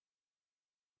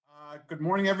Good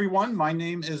morning, everyone. My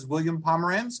name is William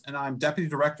Pomeranz, and I'm Deputy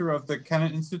Director of the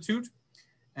Kennan Institute.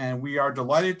 And we are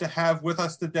delighted to have with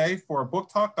us today for a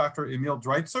book talk, Dr. Emil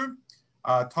Dreitzer,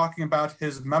 talking about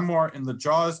his memoir, In the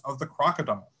Jaws of the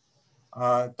Crocodile.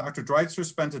 Dr. Dreitzer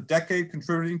spent a decade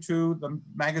contributing to the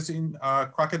magazine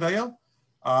Crocodile,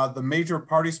 the major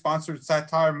party-sponsored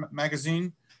satire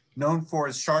magazine known for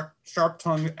its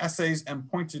sharp-tongued essays and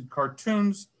pointed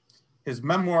cartoons. His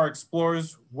memoir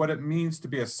explores what it means to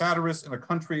be a satirist in a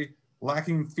country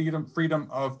lacking freedom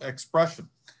of expression.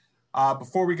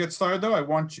 Before we get started, though, I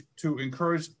want to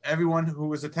encourage everyone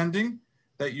who is attending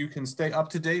that you can stay up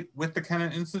to date with the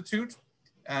Kennan Institute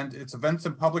and its events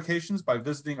and publications by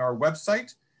visiting our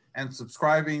website and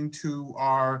subscribing to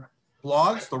our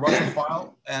blogs, The Russian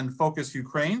File and Focus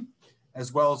Ukraine,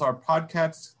 as well as our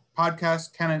podcast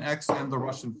Kennan X and The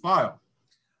Russian File.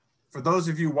 For those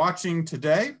of you watching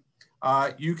today,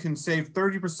 you can save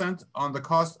 30% on the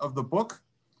cost of the book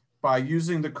by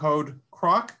using the code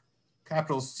CROC,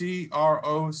 capital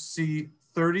C-R-O-C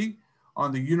 30,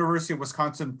 on the University of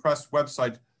Wisconsin Press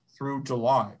website through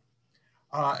July.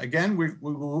 Again,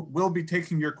 we'll be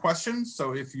taking your questions,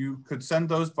 so if you could send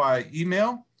those by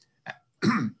email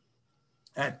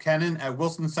at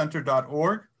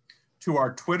kennan@wilsoncenter.org, to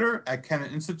our Twitter at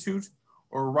Kennan Institute,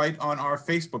 or right on our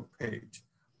Facebook page.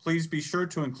 Please be sure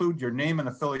to include your name and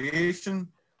affiliation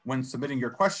when submitting your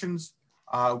questions.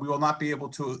 We will not be able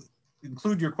to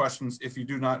include your questions if you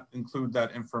do not include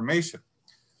that information.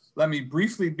 Let me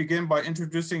briefly begin by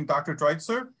introducing Dr.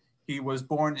 Dreitzer. He was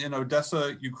born in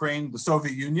Odessa, Ukraine, the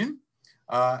Soviet Union,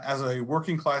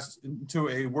 into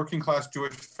a working class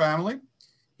Jewish family.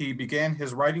 He began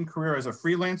his writing career as a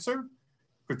freelancer,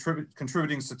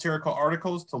 contributing satirical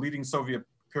articles to leading Soviet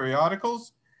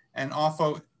periodicals, and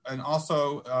also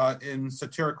in the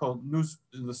satirical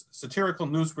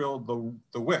newsreel,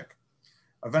 The Wick.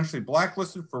 Eventually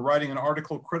blacklisted for writing an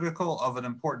article critical of an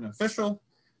important official,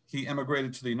 he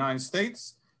immigrated to the United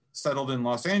States, settled in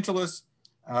Los Angeles,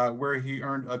 where he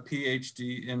earned a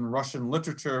PhD in Russian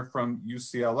literature from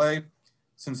UCLA.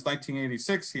 Since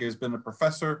 1986, he has been a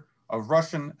professor of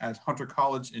Russian at Hunter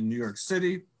College in New York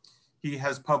City. He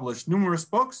has published numerous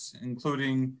books,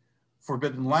 including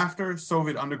Forbidden Laughter,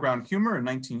 Soviet Underground Humor in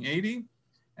 1980,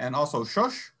 and also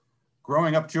Shush,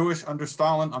 Growing Up Jewish Under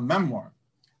Stalin, a memoir.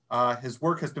 His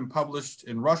work has been published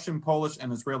in Russian, Polish,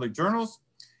 and Israeli journals,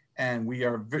 and we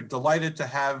are delighted to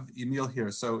have Emil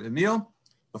here. So Emil,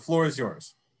 the floor is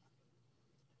yours.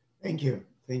 Thank you.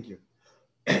 Thank you.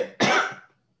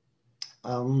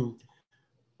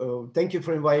 Thank you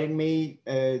for inviting me.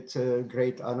 It's a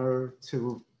great honor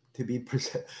to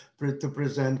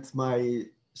present my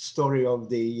story of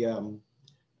the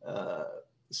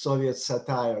Soviet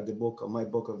satire, my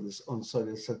book on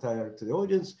Soviet satire to the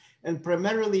audience. And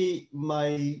primarily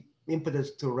my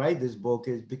impetus to write this book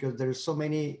is because there are so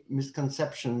many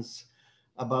misconceptions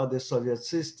about the Soviet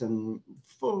system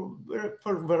for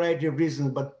a variety of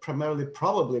reasons, but primarily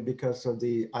probably because of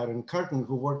the Iron Curtain,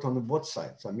 who worked on both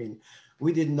sides. I mean,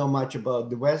 we didn't know much about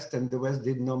the West, and the West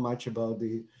didn't know much about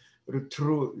the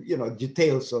true,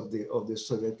 details of the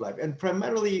Soviet life. And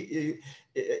primarily,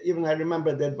 even I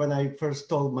remember that when I first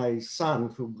told my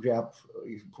son, who grew up,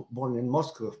 born in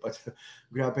Moscow, but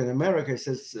grew up in America, he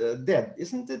says, Dad,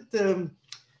 isn't it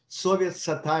Soviet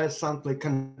satire sound like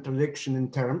contradiction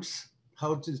in terms?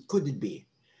 How could it be?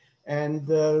 And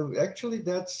actually,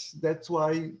 that's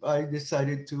why I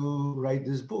decided to write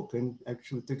this book, and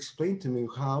actually to explain to me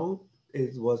how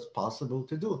it was possible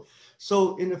to do.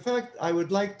 So in effect, I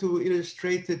would like to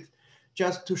illustrate it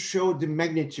just to show the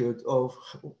magnitude of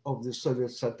the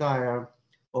Soviet satire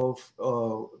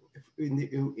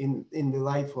in the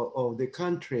life of the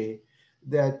country,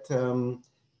 that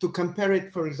to compare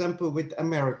it, for example, with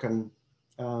American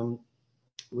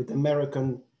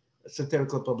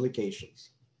satirical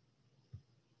publications.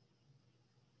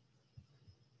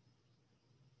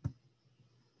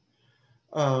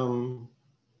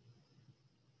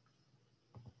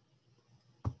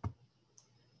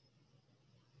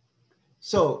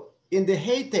 So in their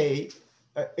heydays,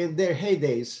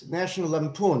 National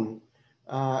Lampoon,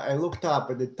 I looked up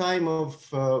at the time of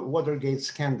Watergate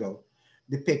scandal,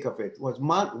 the peak of it was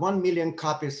 1 million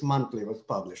copies monthly was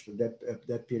published at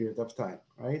that period of time,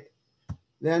 right?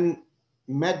 Then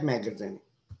Mad Magazine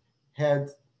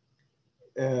had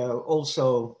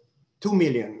also 2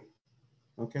 million,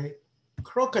 okay?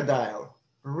 Crocodile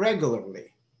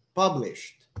regularly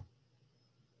published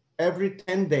every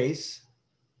 10 days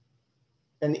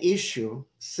an issue,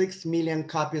 6 million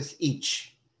copies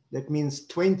each. That means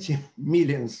 20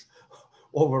 millions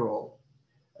overall.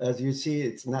 As you see,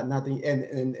 it's not nothing,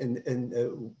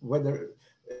 and whether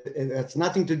it has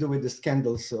nothing to do with the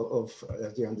scandals of,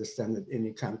 as you understand it, in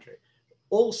the country.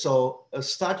 Also,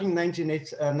 starting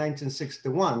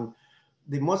 1961,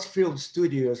 the Mossfield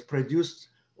Studios produced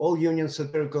all-union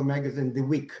satirical magazine, The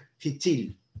Week,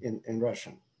 Fitil in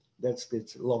Russian. That's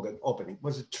its logo opening. It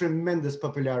was a tremendous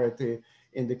popularity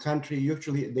in the country.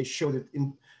 Usually they showed it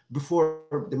before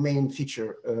the main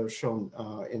feature shown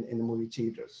in the movie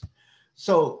theaters.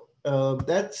 So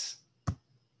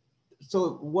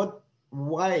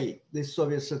why the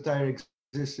Soviet satire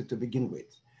existed to begin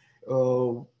with.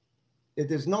 It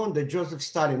is known that Joseph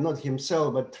Stalin, not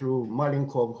himself, but through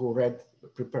Malenkov, who read a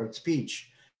prepared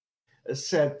speech,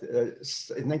 said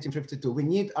in 1952, we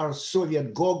need our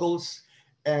Soviet goggles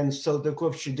and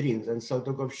Saltykov-Shchedrin. And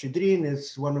Saltykov-Shchedrin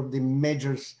is one of the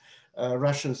major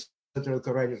Russian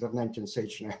satirical writers of 19th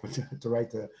century, to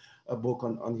write a book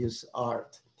on his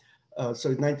art. So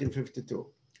in 1952.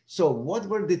 So what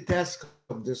were the tasks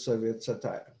of the Soviet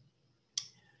satire?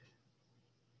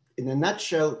 In a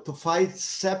nutshell, to fight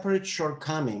separate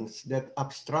shortcomings that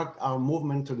obstruct our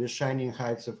movement to the shining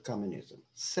heights of communism.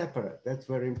 Separate, that's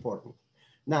very important.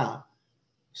 Now,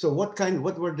 so what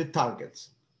were the targets?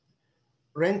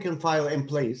 Rank and file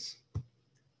employees,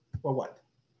 for what?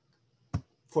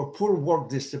 For poor work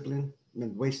discipline, I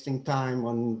mean, wasting time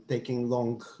on taking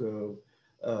long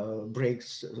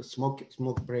breaks,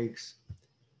 smoke breaks,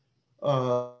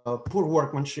 poor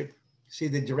workmanship. See,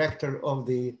 the director of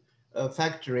the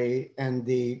factory and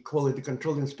the quality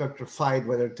control inspector fight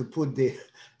whether to put the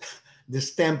the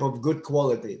stamp of good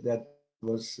quality. That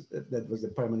was a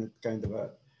permanent kind of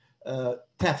a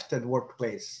theft at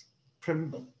workplace.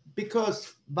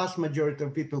 Because vast majority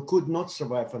of people could not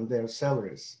survive on their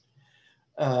salaries.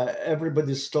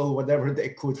 Everybody stole whatever they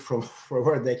could from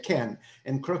where they can,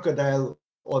 and Crocodile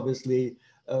obviously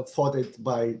fought it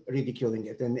by ridiculing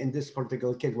it. And in this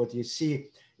particular case, what you see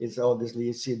is obviously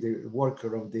you see the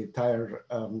worker of the tire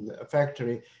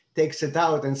factory takes it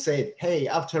out and say, hey,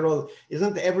 after all,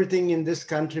 isn't everything in this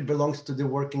country belongs to the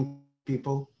working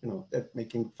people? You know, that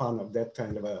making fun of that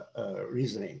kind of a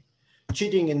reasoning.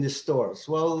 Cheating in the stores.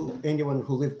 Well, anyone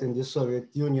who lived in the Soviet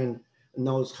Union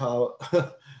knows how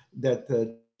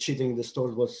that cheating in the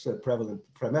stores was prevalent,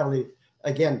 primarily,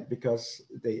 again, because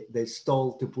they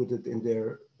stole to put it in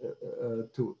their,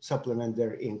 to supplement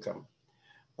their income.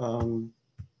 The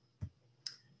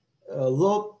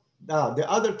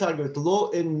other target,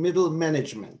 low and middle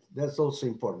management. That's also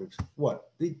important.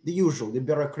 What? The usual, the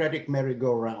bureaucratic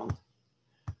merry-go-round,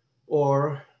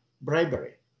 or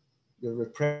bribery. They were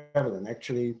prevalent.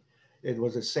 Actually, it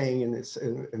was a saying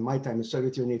in my time in the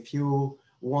Soviet Union, if you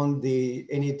want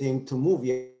anything to move,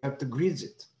 you have to grease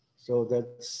it. So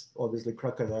that's obviously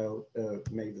Crocodile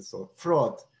made it so.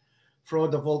 Fraud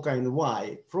of all kinds.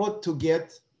 Why? Fraud to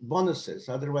get bonuses.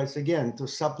 Otherwise, again, to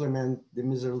supplement the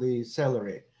miserly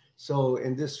salary. So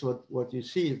in this, what you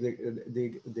see is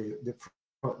the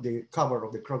cover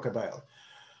of the Crocodile.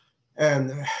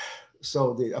 And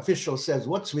so the official says,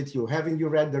 what's with you? Haven't you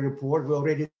read the report? We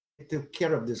already took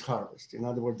care of this harvest. In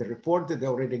other words, they reported, they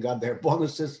already got their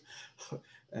bonuses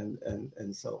and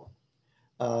so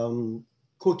on.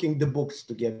 Cooking the books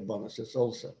to get bonuses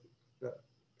also.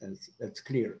 And that's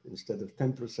clear, instead of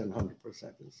 10%,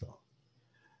 100% and so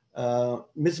on.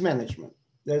 Mismanagement.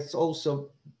 That's also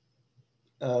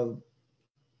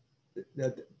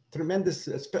that tremendous,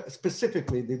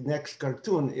 specifically the next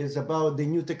cartoon is about the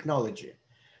new technology.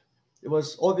 It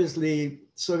was obviously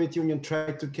Soviet Union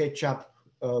tried to catch up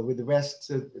with the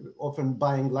West, often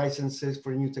buying licenses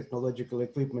for new technological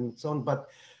equipment and so on, but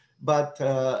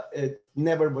it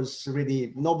never was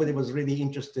really, nobody was really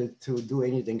interested to do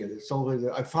anything at it.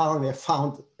 So I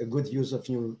found a good use of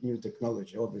new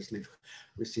technology. Obviously,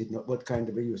 we see what kind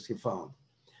of a use he found.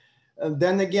 And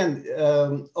then again,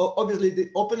 obviously, they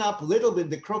open up a little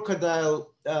bit. The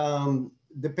Crocodile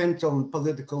depends on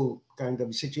political kind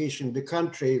of situation in the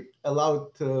country,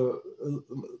 allowed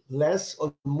less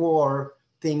or more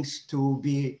things to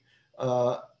be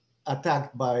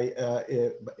attacked by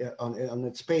on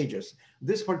its pages.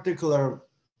 This particular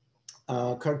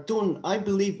cartoon, I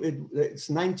believe it's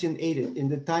 1980, in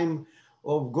the time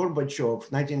of Gorbachev,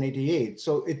 1988.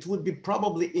 So it would be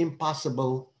probably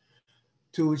impossible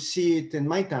to see it in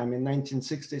my time, in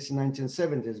 1960s and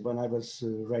 1970s, when I was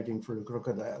writing for the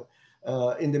Crocodile.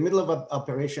 In the middle of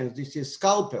operations, this is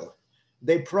Scalpel.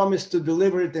 They promised to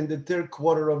deliver it in the third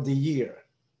quarter of the year.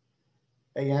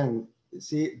 Again,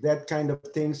 see, that kind of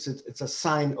things, it's a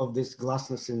sign of this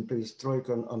glasnost in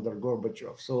perestroika under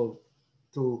Gorbachev. So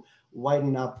to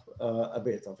widen up a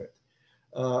bit of it.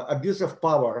 Abuse of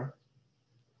power,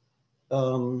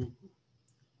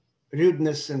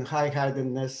 rudeness and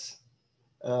high-handedness,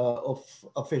 of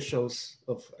officials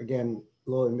of, again,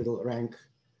 low and middle rank,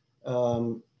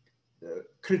 um,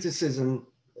 criticism,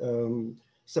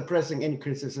 suppressing any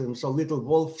criticism. So little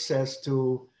Wolf says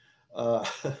uh,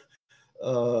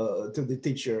 to the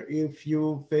teacher, if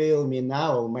you fail me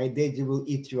now, my daddy will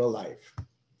eat you alive.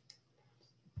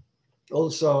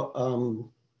 Also,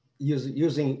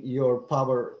 using your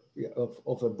power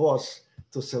of a boss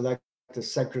to select a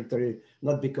secretary,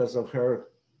 not because of her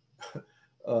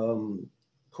um,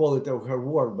 quality of her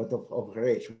work, but of her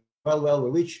age.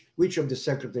 Well, which of the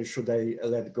secretaries should I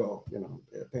let go? You know,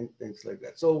 things like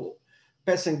that. So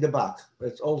passing the buck.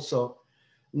 It's also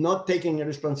not taking a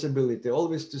responsibility,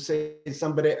 always to say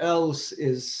somebody else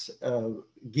is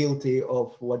guilty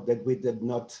of what that we did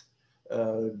not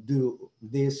do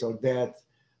this or that.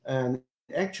 And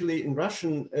actually in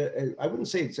Russian, I wouldn't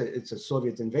say it's a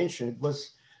Soviet invention. It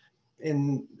was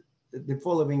in the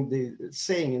following, the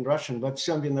saying in Russian, "Во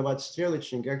всем виноват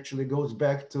стрелочник," actually goes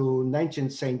back to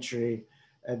 19th century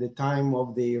at the time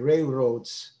of the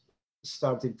railroads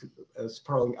started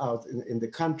sprawling out in the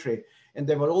country. And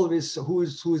they were always,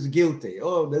 who's guilty?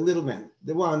 Oh, the little man,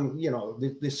 the one, you know,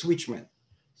 the switchman.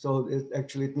 So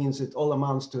it means it all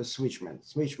amounts to a switchman.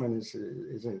 Switchman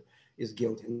is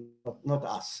guilty, not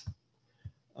us.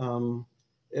 And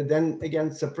then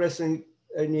again, suppressing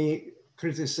any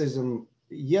criticism.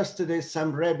 Yesterday,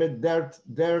 some rabbit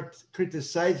dared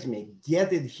criticize me.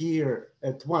 Get it here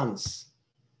at once.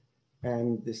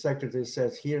 And the secretary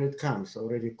says, here it comes,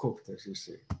 already cooked, as you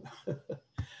see.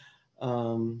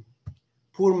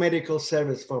 Poor medical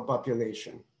service for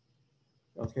population.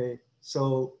 Okay,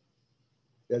 so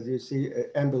as you see,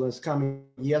 ambulance coming.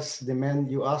 Yes, the man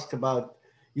you asked about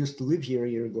used to live here a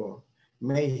year ago.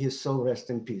 May his soul rest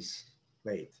in peace.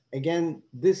 Wait, again,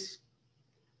 this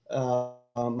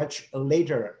much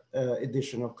later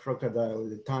edition of Crocodile,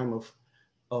 the time of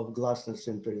glasnost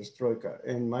and perestroika.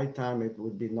 In my time, it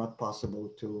would be not possible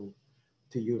to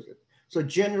use it. So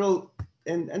general,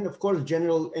 and of course,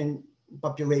 general and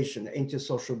population,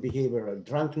 antisocial behavior,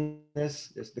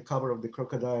 drunkenness is the cover of the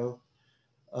Crocodile,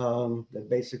 that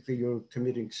basically you're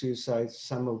committing suicide,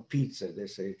 some of pizza, they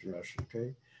say in Russian,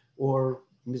 okay? Or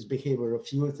misbehavior of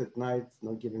youth at night,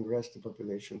 not giving rest to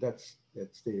population. That's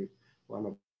the one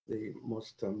of the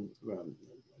most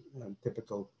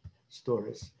typical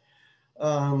stories.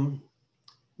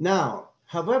 Now,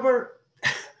 however,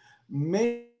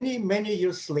 many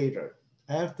years later,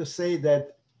 I have to say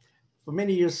that for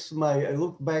many years, I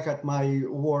look back at my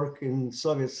work in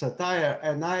Soviet satire,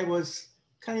 and I was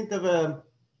kind of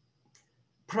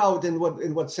proud in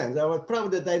what sense? I was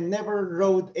proud that I never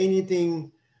wrote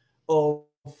anything of,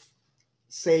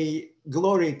 say,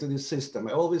 glory to the system.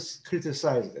 I always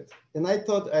criticized it, and I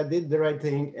thought I did the right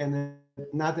thing, and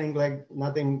nothing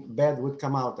bad would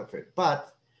come out of it.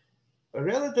 But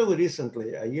relatively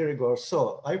recently, a year ago or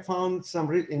so, I found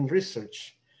in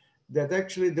research that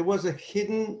actually there was a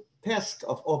hidden task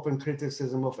of open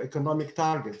criticism of economic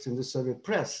targets in the Soviet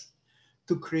press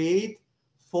to create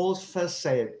false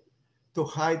facade to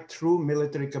hide true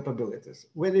military capabilities.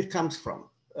 Where it comes from?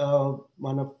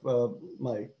 One of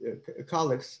my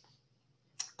colleagues,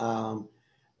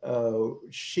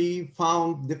 she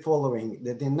found the following,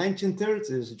 that in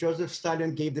 1930s, Joseph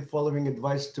Stalin gave the following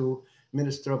advice to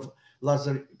Minister of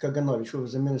Lazar Kaganovich, who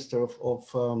was the Minister of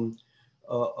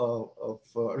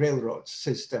railroad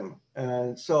system.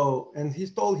 And he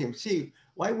told him, see,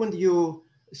 why wouldn't you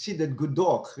see that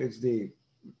Gudok is the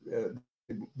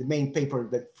main paper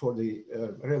that for the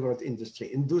railroad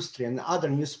industry and other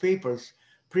newspapers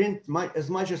print as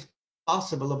much as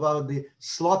possible about the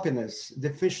sloppiness, the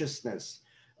viciousness,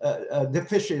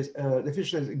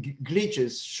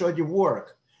 glitches, shoddy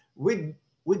work. We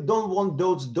don't want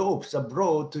those dopes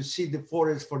abroad to see the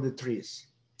forest for the trees.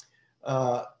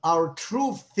 Our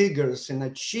true figures and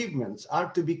achievements are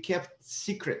to be kept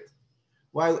secret,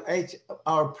 while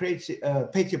our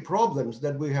petty problems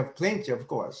that we have plenty, of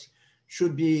course,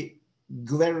 should be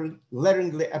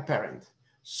glaringly apparent.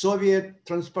 Soviet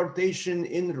transportation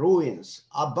in ruins,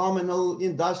 abominable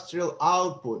industrial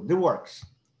output, the works.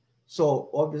 So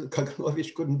obviously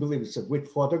Kaganovich couldn't believe it. So with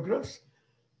photographs,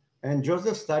 and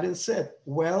Joseph Stalin said,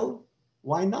 well,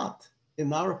 why not?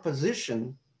 In our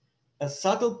position, a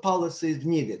subtle policy is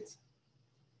needed.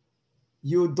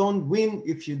 You don't win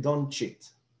if you don't cheat.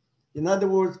 In other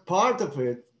words, part of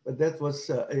it, that was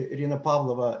Irina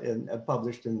Pavlova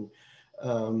published in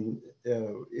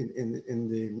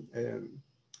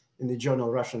the journal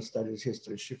Russian Studies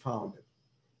History. She found it.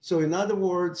 So in other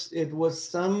words, it was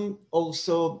some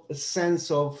also a sense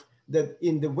of that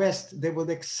in the West, they would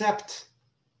accept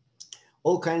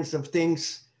all kinds of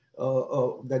things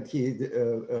that he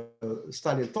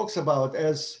studied talks about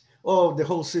as, oh, the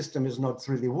whole system is not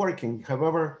really working.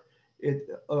 However,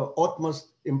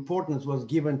 utmost importance was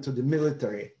given to the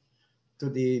military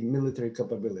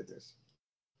capabilities.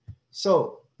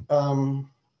 So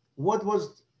what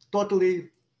was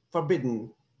totally forbidden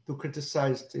to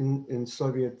criticize in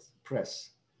Soviet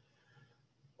press?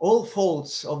 All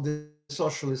faults of the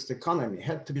socialist economy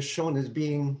had to be shown as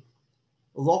being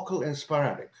local and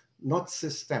sporadic, not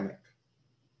systemic.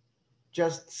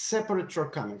 Just separate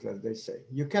shortcomings, as they say.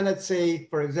 You cannot say,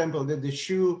 for example, that the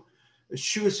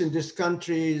shoes in this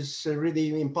country is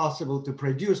really impossible to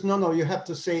produce. No, you have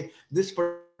to say this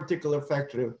particular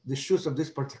factory, the shoes of this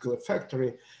particular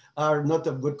factory are not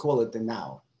of good quality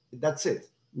now. That's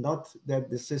it, not that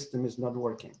the system is not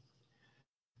working.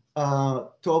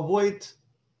 To avoid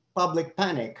public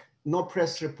panic, no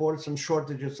press reports on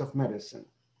shortages of medicine.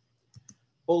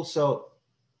 Also,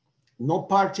 no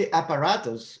party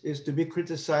apparatus is to be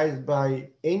criticized by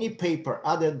any paper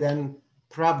other than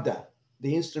Pravda,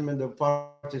 the instrument of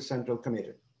party central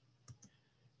committee.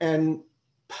 And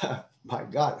my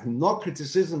God, no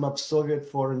criticism of Soviet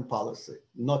foreign policy,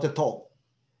 not at all.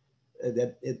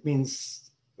 That it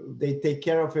means they take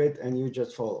care of it and you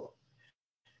just follow.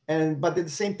 But at the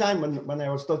same time, when I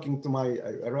was talking to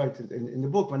I write in the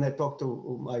book, when I talked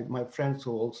to my friends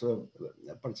who also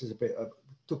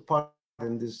took part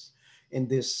in this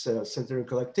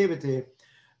satirical activity,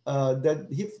 that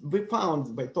we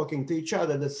found by talking to each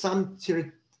other that some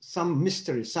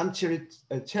mysteries, some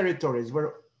territories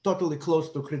were totally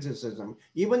close to criticism,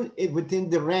 even within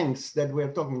the ranks that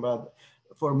we're talking about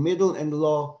for middle and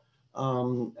low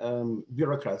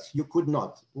bureaucrats. You could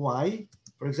not. Why?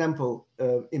 For example,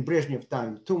 in Brezhnev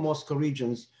time, two Moscow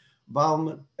regions,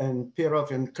 Baum and Perov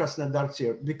and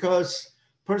Krasnodartsi, because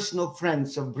personal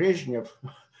friends of Brezhnev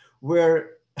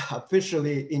were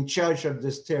officially in charge of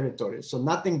this territory. So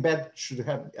nothing bad should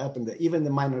have happened there, even the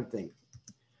minor things.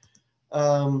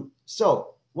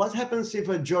 So what happens if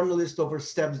a journalist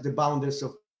oversteps the boundaries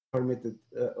of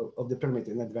the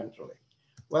permitted eventually?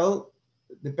 Well,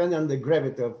 depending on the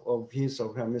gravity of his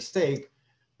or her mistake,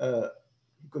 it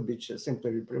could be just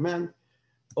simply reprimanded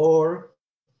or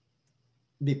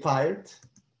be fired,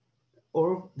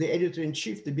 or the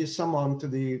editor-in-chief to be summoned to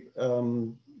the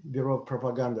Bureau of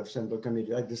Propaganda of Central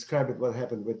Committee. I described what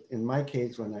happened in my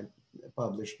case when I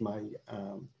published my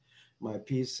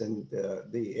piece, and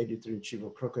the editor-in-chief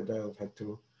of Crocodile had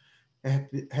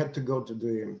to go to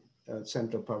the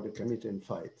Central Party Committee and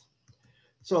fight.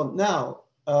 So now,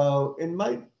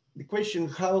 the question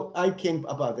how I came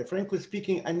about it, frankly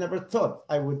speaking, I never thought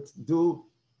I would do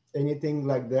anything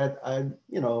like that.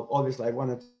 Obviously I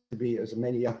wanted to be, as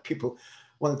many young people,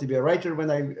 wanted to be a writer when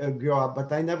I grew up,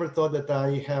 but I never thought that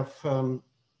I have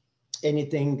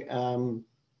anything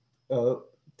to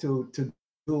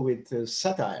do with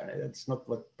satire. That's not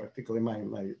what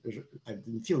particularly I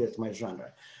didn't feel it's my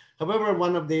genre. However,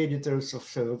 one of the editors of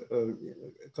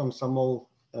Komsomol,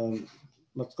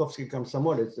 Moskovsky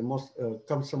Komsomol, is the most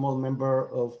Komsomol member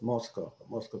of Moscow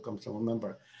Komsomol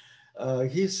member.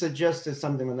 He suggested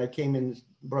something when I came in,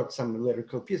 brought some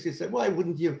lyrical piece. He said, why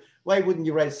wouldn't you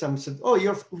write some, oh,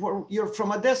 you're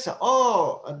from Odessa.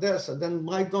 Oh, Odessa, then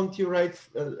why don't you write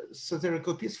a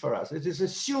satirical piece for us? It is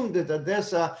assumed that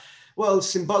Odessa, well,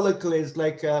 symbolically is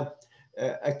like a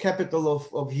capital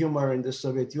of humor in the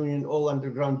Soviet Union. All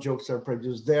underground jokes are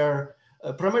produced there,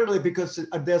 primarily because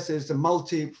Odessa is a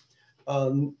melting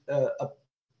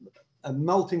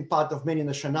pot of many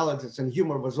nationalities, and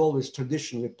humor was always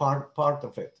traditionally part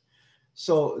of it.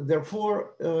 So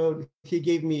therefore, he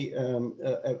gave me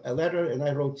a letter, and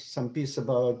I wrote some piece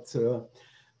about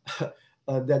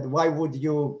that. Why would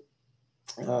you,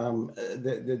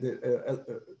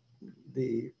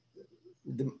 the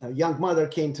young mother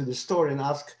came to the store and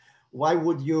asked, why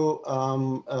would you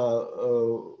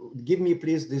give me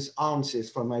please these ounces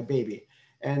for my baby?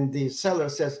 And the seller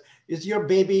says, is your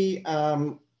baby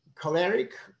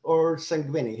choleric or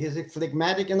sanguinic? Is it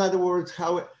phlegmatic? In other words,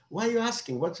 why are you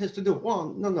asking? What has to do?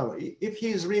 Well, no. If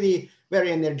he's really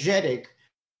very energetic,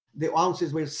 the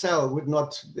ounces will sell,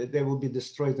 they will be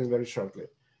destroyed very shortly.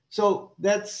 So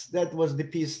that was the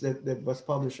piece that was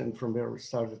published, and from there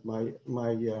started my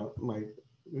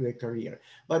career.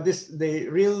 But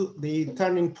the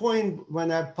turning point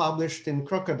when I published in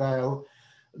Crocodile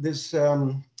this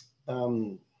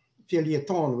feuilleton,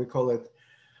 we call it,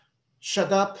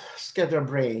 Shut Up,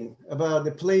 Scatterbrain, about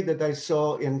the play that I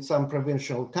saw in some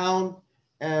provincial town,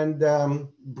 and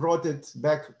brought it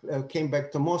back, came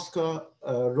back to Moscow,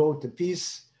 wrote a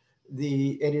piece.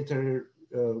 The editor,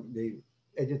 the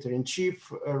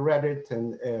editor-in-chief read it,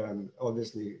 and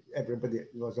obviously everybody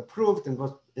was approved and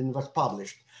was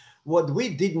published. What we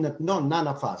did not know, none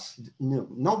of us knew,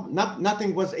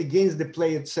 nothing was against the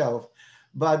play itself,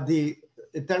 but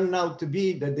it turned out to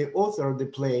be that the author of the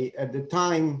play at the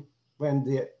time when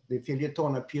the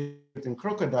feuilleton appeared in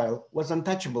Crocodile was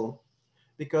untouchable,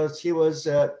 because he was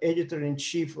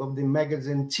editor-in-chief of the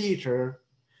magazine Theater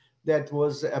that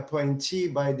was appointee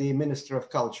by the Minister of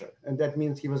Culture. And that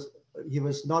means he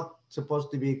was not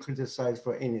supposed to be criticized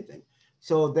for anything.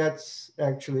 So that's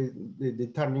actually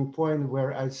the turning point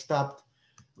where I stopped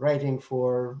writing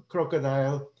for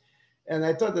Crocodile. And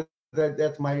I thought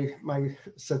that my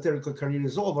satirical career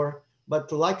is over,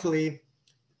 but luckily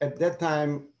at that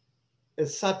time, a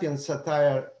sapient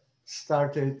satire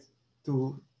started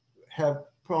to have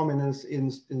prominence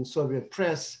in Soviet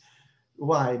press.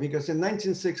 Why? Because in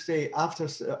 1960, after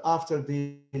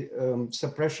the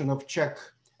suppression of Czech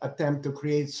attempt to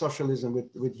create socialism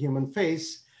with human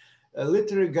face,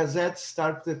 literary gazettes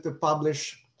started to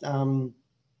publish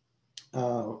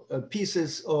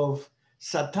pieces of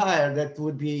satire that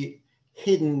would be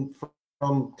hidden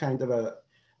from kind of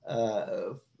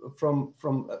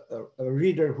from a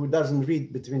reader who doesn't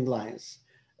read between lines.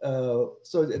 So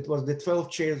it was the 12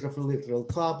 Chairs of a Literal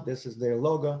Club. This is their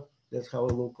logo. That's how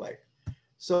it looked like.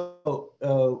 So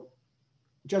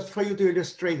just for you to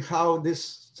illustrate how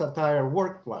this satire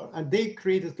worked well, and they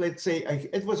created, let's say,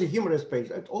 it was a humorous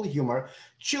page, all humor,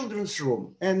 Children's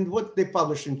Room. And what they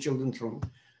published in Children's Room,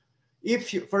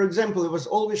 if you, for example, there was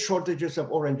always shortages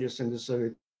of oranges in the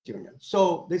Soviet Union.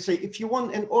 So they say, if you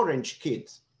want an orange, kid,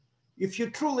 if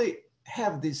you truly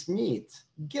have this need,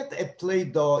 get a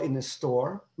Play-Doh in a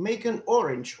store, make an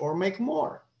orange or make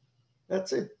more.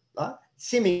 That's it.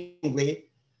 Seemingly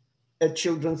a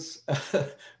children's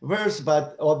verse,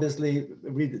 but obviously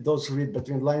those who read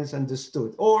between lines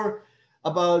understood. Or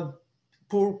about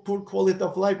poor quality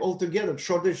of life altogether,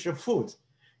 shortage of food.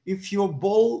 If your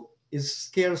bowl is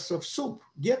scarce of soup,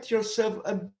 get yourself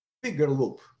a bigger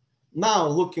loop. Now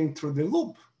looking through the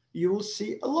loop, you will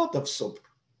see a lot of soup.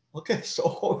 Okay,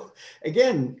 so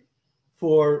again,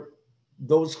 for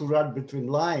those who read between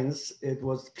lines, it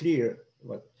was clear.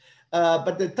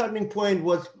 But the turning point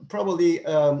was probably,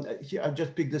 I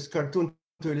just picked this cartoon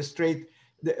to illustrate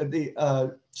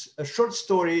a short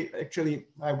story, actually,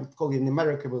 I would call it in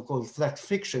America, we'll call it flat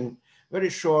fiction, very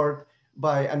short,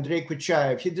 by Andrei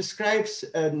Kuchayev. He describes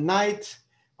a night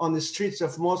on the streets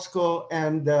of Moscow,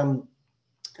 and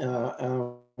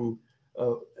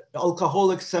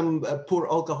alcoholic, some poor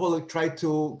alcoholic tried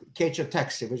to catch a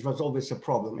taxi, which was always a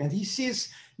problem. And he sees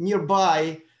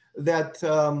nearby that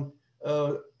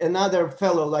another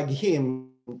fellow like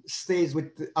him stays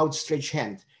with the outstretched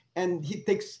hand. And he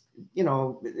takes,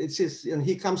 it says, and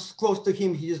he comes close to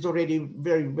him. He is already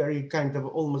very, very kind of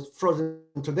almost frozen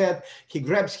to death. He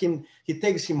grabs him, he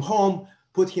takes him home,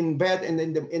 put him in bed. And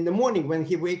in the morning when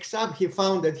he wakes up, he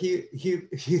found that he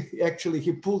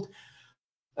pulled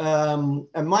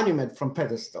a monument from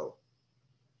pedestal.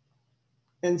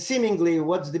 And seemingly,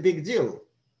 what's the big deal?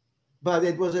 But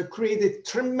it was created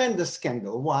tremendous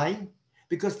scandal. Why?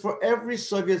 Because for every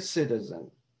Soviet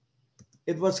citizen,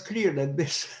 it was clear that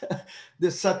this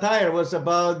satire was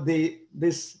about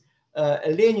this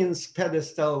Lenin's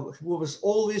pedestal, who was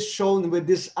always shown with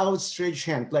this outstretched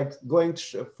hand, like going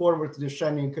forward to the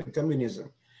shining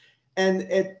communism. And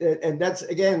that's,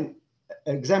 again,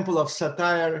 an example of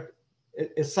satire,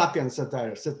 a sapient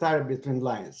satire between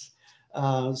lines.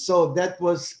 So that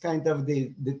was kind of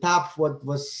the top what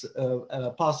was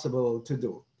possible to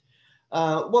do.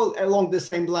 Well, along the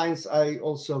same lines, I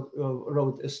also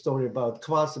wrote a story about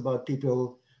kvass, about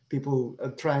people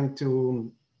trying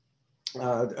to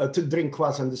drink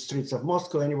kvass on the streets of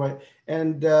Moscow anyway.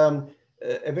 And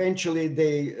eventually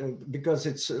they, because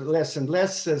it's less and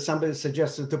less, somebody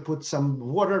suggested to put some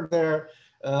water there.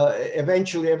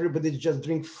 Eventually everybody just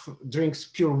drinks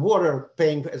pure water,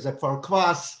 paying for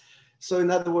kvass. So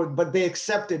in other words, but they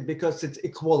accept it because it's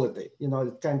equality,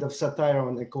 kind of satire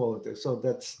on equality. So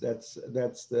that's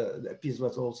the piece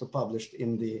was also published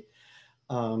in the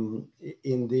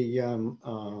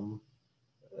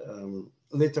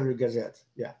Literary Gazette.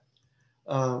 Yeah.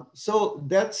 So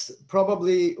that's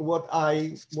probably what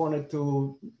I wanted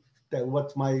to tell,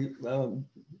 what my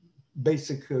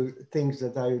basic things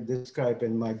that I describe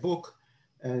in my book.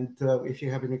 And if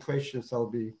you have any questions, I'll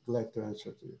be glad to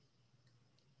answer to you.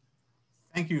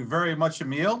 Thank you very much,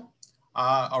 Emil.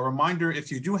 A reminder, if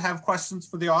you do have questions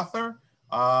for the author,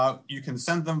 you can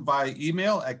send them by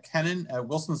email at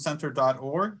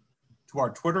kennan@wilsoncenter.org, to our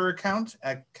Twitter account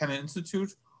at Kennan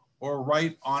Institute, or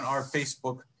write on our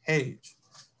Facebook page.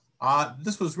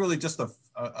 This was really just a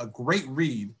a great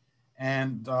read.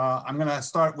 And I'm going to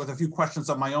start with a few questions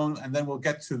of my own, and then we'll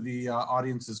get to the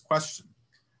audience's question.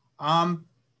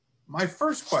 My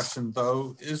first question,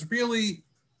 though, is really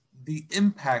the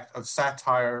impact of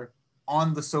satire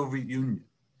on the Soviet Union.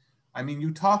 I mean,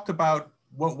 you talked about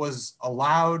what was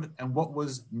allowed and what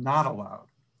was not allowed.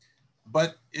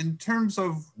 But in terms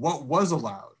of what was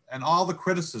allowed and all the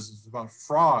criticisms about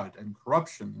fraud and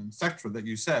corruption and etc. that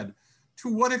you said, to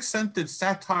what extent did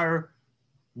satire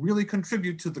really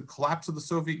contribute to the collapse of the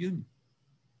Soviet Union?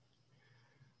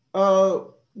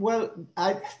 Well,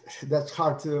 that's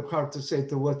hard to say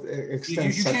to what extent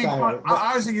you satire.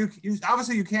 Can't,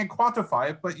 obviously you can't quantify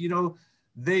it, but you know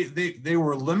they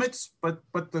were limits, but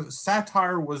the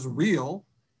satire was real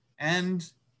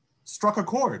and struck a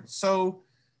chord. So,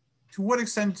 to what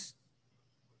extent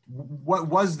what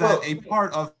was that a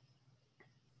part of?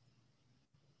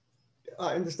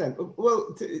 I understand.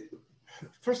 Well,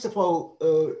 first of all,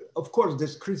 of course,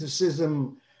 this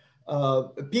criticism.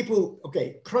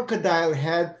 Crocodile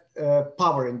had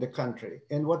power in the country.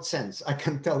 In what sense? I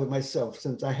can tell you myself,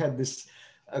 since I had this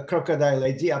Crocodile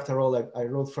idea. After all, I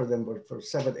wrote for them for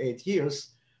 7-8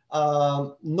 years.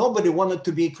 Nobody wanted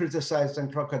to be criticized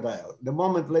on Crocodile. The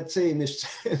moment, let's say in the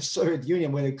Soviet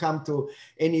Union, when it comes to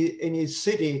any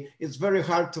city, it's very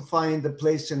hard to find a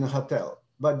place in a hotel.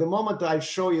 But the moment I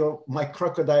show you my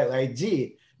Crocodile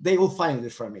ID, they will find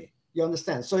it for me. You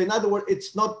understand? So in other words,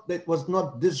 it was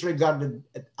not disregarded,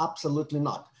 absolutely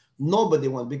not. Nobody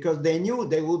wanted, because they knew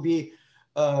there will be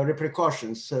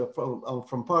repercussions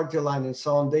from party line and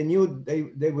so on. They knew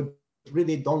they would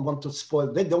really don't want to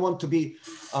spoil. They don't want to be,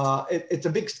 it's a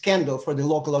big scandal for the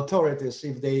local authorities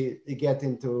if they get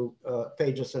into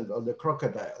pages of the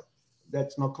Crocodile.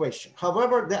 That's no question.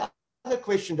 However, the other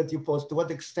question that you posed, to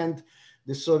what extent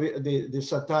the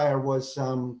satire was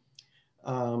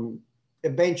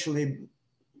eventually,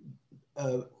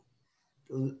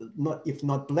 if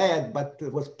not led, but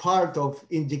was part of,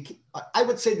 I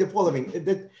would say the following,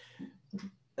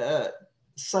 that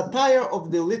satire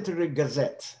of the literary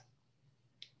gazette,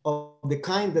 of the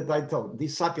kind that I told, the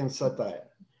Sapiens satire,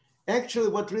 actually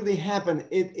what really happened,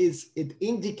 it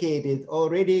indicated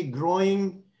already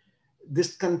growing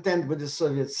discontent with the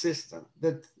Soviet system,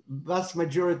 that vast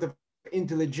majority of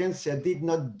intelligentsia did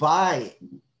not buy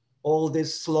all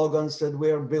these slogans that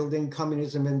we are building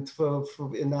communism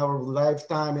in our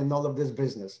lifetime and all of this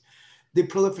business. The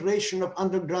proliferation of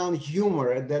underground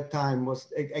humor at that time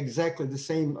was exactly the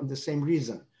same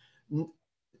reason.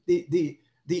 The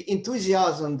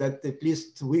enthusiasm that at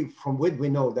least from what we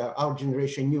know that our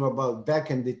generation knew about back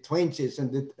in the 20s,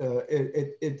 and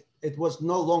it was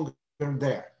no longer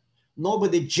there.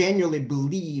 Nobody genuinely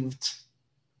believed,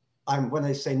 when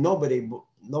I say nobody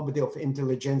of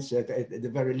intelligentsia at the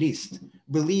very least,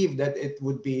 believed that it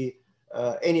would be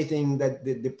anything that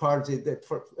the party,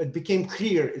 it became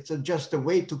clear it's just a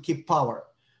way to keep power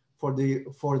for the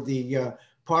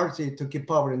party to keep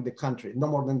power in the country, no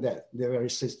more than that, the very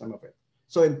system of it.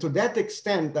 So, and to that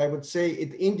extent, I would say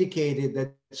it indicated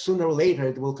that sooner or later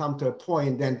it will come to a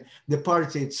point then the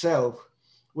party itself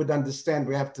would understand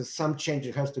some change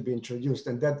has to be introduced,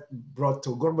 and that brought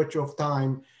to Gorbachev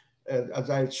time, as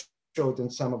I showed in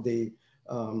some of the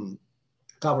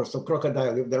covers of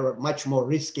Crocodile. There were much more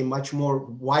risky, much more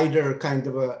wider kind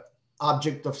of a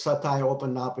object of satire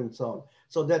opened up and so on.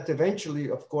 So that eventually,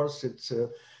 of course,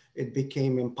 it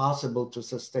became impossible to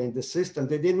sustain the system.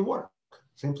 They didn't work,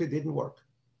 simply didn't work.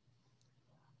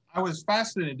 I was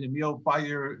fascinated, Emil, by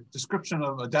your description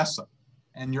of Odessa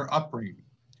and your upbringing.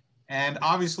 And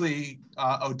obviously,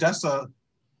 Odessa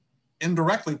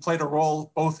indirectly played a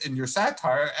role both in your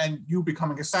satire and you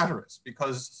becoming a satirist,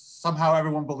 because somehow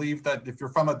everyone believed that if you're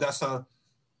from Odessa,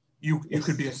 you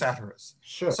could be a satirist.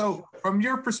 Sure. So from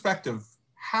your perspective,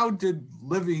 how did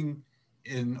living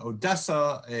in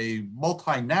Odessa, a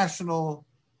multinational,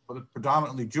 but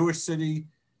predominantly Jewish city,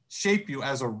 shape you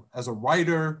as a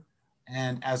writer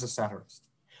and as a satirist?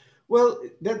 Well,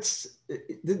 that's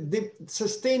the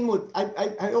sustained mood.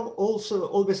 I also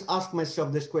always ask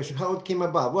myself this question, how it came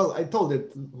about. Well, I told it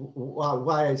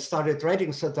why I started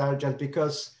writing satire, just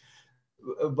because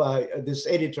by this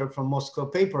editor from Moscow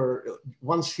paper,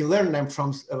 once he learned I'm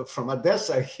from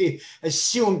Odessa, he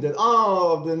assumed that,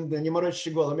 then you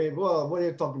I mean, well, what are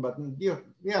you talking about? You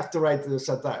have to write the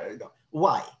satire.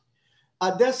 Why?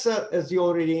 Odessa, as you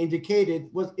already indicated,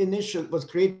 was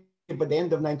created by the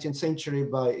end of 19th century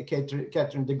by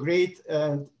Catherine the Great,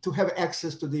 to have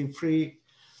access to the free,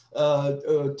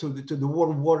 to the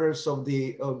warm waters of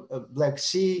the Black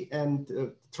Sea,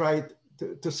 and try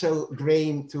to sell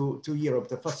grain to Europe,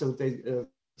 to facilitate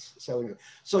selling.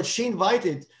 So she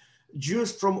invited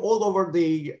Jews from all over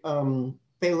the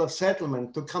Pale of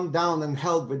Settlement to come down and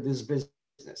help with this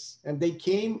business. And they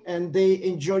came and they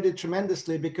enjoyed it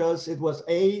tremendously because it was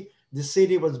the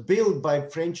city was built by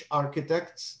French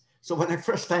architects. So when I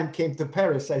first time came to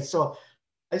Paris, I saw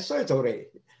it already.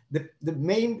 The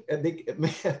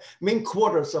main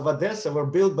quarters of Odessa were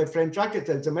built by French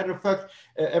architects. As a matter of fact,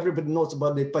 everybody knows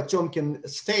about the Potemkin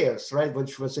stairs, right,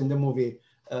 which was in the movie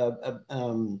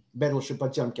Battleship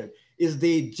Potemkin. Is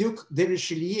the Duke de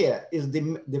Richelieu is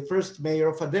the first mayor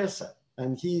of Odessa,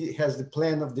 and he has the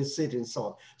plan of the city and so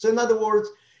on. So in other words,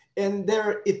 and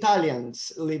there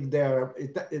Italians live there.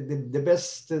 The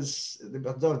best is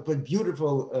the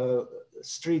beautiful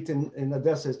street in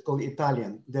Odessa is called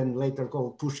Italian, then later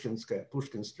called Pushkin Street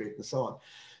and so on.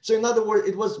 So in other words,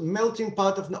 it was melting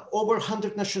pot of over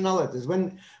 100 nationalities.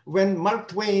 When Mark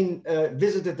Twain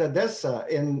visited Odessa,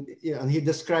 and he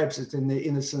describes it in The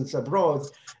Innocents Abroad,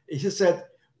 he said,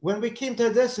 when we came to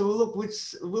Odessa, we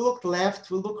looked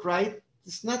left, we looked right.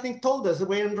 There's nothing told us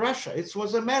we're in Russia. It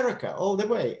was America all the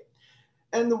way.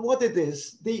 And what it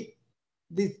is,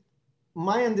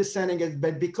 my understanding is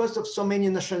that because of so many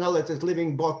nationalities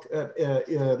living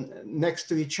next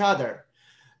to each other,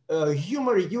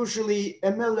 humor usually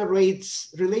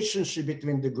ameliorates relationship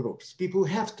between the groups. People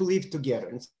have to live together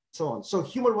and so on. So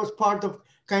humor was part of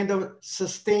kind of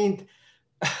sustained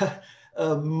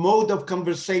mode of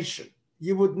conversation.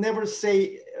 You would never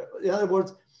say, in other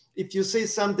words, if you say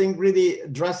something really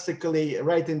drastically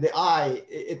right in the eye,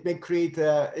 it may create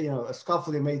a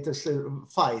scuffle, it may just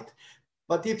fight.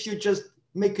 But if you just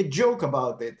make a joke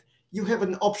about it, you have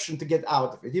an option to get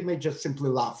out of it. You may just simply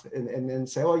laugh and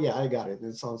say, oh yeah, I got it,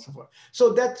 and so on and so forth.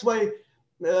 So that's why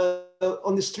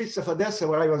on the streets of Odessa,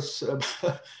 where I was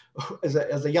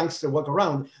as a youngster walk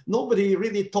around, nobody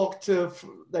really talked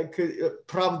like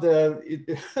Pravda,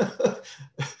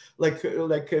 like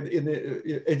in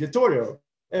the editorial.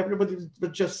 Everybody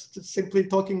was just simply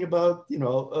talking about,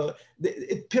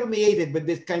 it permeated with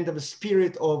this kind of a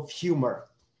spirit of humor.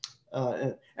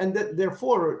 And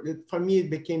therefore, for me, it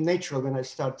became natural when I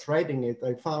started writing it.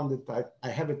 I found that I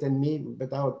have it in me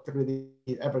without really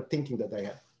ever thinking that I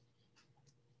have.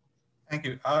 Thank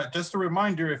you. Just a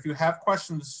reminder, if you have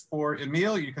questions for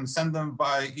Emil, you can send them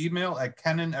by email at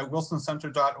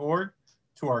kennan@wilsoncenter.org,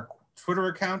 to our Twitter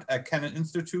account at Kennan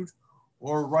Institute,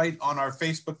 or write on our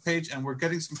Facebook page. And we're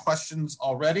getting some questions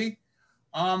already.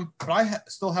 But I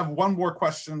still have one more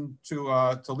question to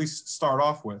at least start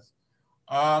off with.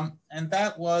 And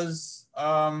that was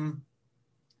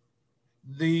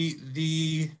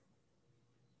the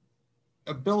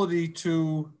ability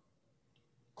to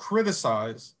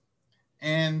criticize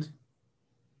and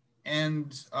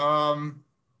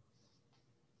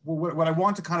what I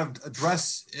want to kind of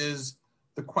address is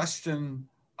the question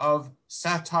of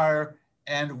satire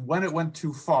and when it went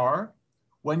too far,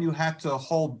 when you had to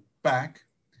hold back,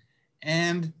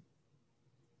 and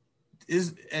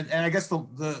I guess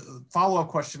the follow-up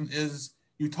question is,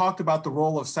 you talked about the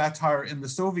role of satire in the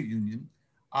Soviet Union.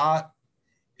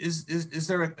 Is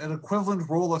there an equivalent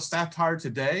role of satire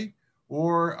today,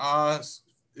 or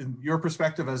in your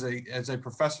perspective as a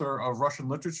professor of Russian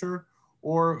literature,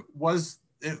 or was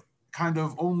it kind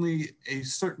of only a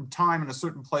certain time and a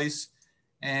certain place,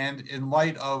 and in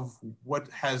light of what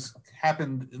has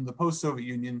happened in the post-Soviet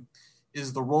Union,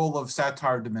 is the role of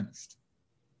satire diminished?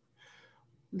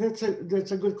 That's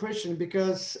a good question,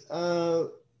 because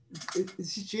the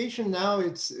situation now,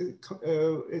 it's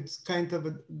kind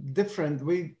of different.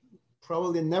 We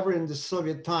probably never in the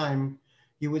Soviet time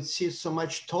you would see so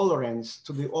much tolerance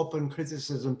to the open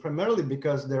criticism, primarily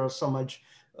because there are so much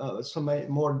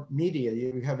more media.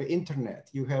 You have internet,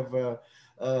 you have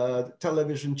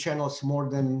television channels more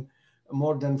than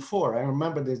 4. I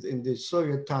remember that in the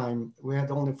Soviet time we had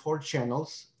only 4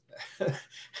 channels,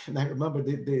 and I remember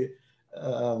the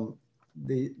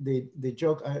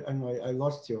joke. I know I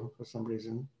lost you for some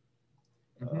reason.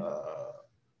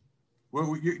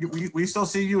 We still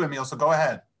see you, Emil, so go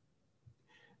ahead.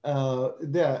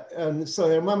 And so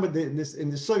I remember this in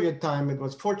the Soviet time, it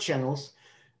was 4 channels.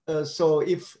 So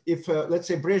if let's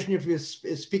say Brezhnev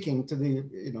is speaking to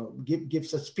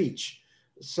gives a speech,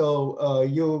 so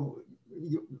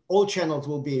all channels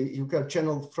will be, you got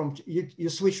channel from, you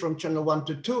switch from channel 1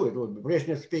 to 2, it will be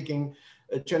Brezhnev speaking,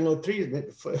 channel 3,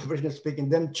 Brezhnev speaking,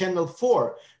 then channel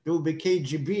 4, there will be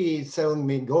KGB telling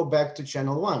me, go back to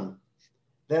channel 1.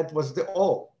 That was the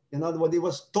all. In other words, it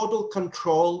was total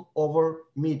control over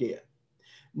media.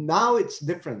 Now it's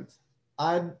different.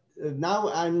 Now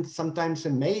I'm sometimes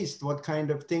amazed what kind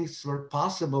of things were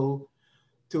possible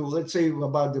let's say,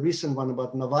 about the recent one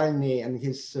about Navalny and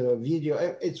his video,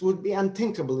 it would be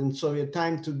unthinkable in Soviet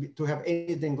time to have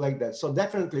anything like that. So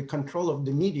definitely control of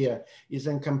the media is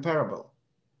incomparable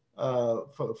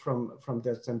from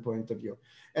that standpoint of view.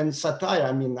 And satire,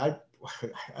 I mean, I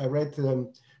read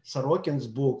Sorokin's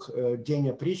book,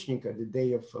 Dень Опричника, The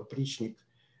Day of Prichnik.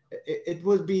 It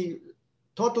would be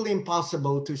totally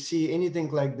impossible to see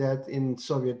anything like that in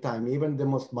Soviet time, even the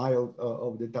most mild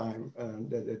of the time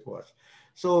that it was.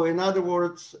 So in other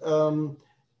words,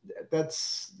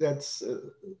 that's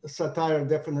satire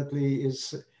definitely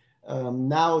is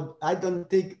now. I don't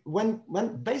think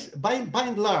by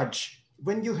and large,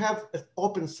 when you have an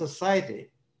open society,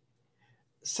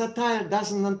 satire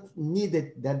doesn't need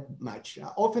it that much.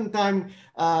 Oftentimes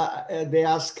they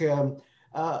ask,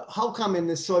 how come in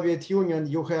the Soviet Union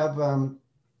you have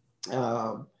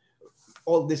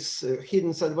all this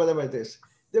hidden, whatever it is?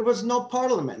 There was no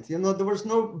parliament, you know, there was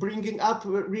no bringing up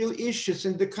real issues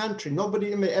in the country.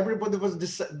 Everybody was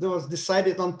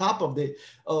decided on top of the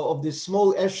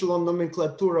small echelon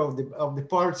nomenclature of the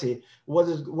party,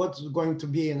 what's going to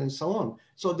be and so on.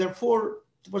 So therefore,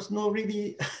 there was no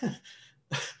really,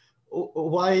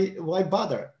 why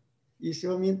bother? You see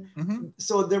what I mean? Mm-hmm.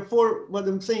 So therefore, what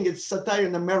I'm saying is satire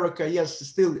in America, yes,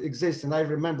 still exists. And I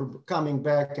remember coming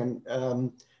back and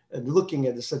looking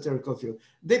at the satirical field.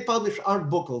 They published Art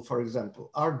Buchwald, for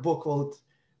example. Art Buchwald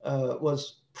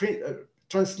was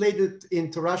translated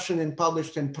into Russian and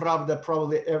published in Pravda,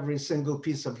 probably every single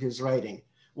piece of his writing.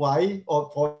 Why?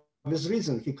 For this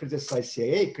reason. He criticized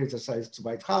CIA, criticized the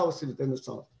White House, and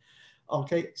so on.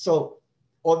 Okay, so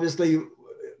obviously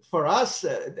for us,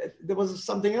 there was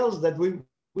something else that we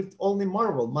would only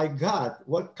marvel. My God,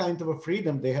 what kind of a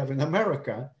freedom they have in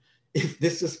America if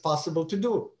this is possible to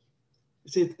do.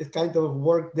 See, it kind of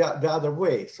worked the other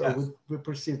way. So yes. we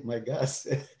perceived, my gosh,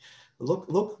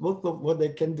 look what they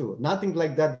can do. Nothing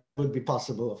like that would be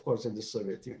possible, of course, in the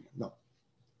Soviet Union. No.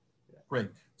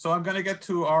 Great. So I'm going to get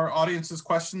to our audience's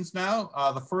questions now.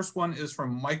 The first one is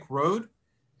from Mike Rode,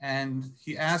 and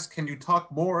he asked, can you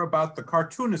talk more about the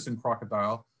cartoonists in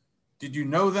Crocodile? Did you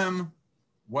know them?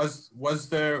 Was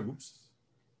there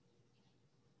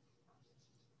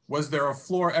a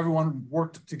floor everyone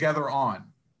worked together on?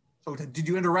 So did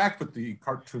you interact with the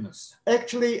cartoonists?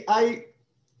 Actually, I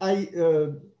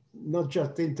not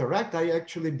just interact, I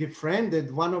actually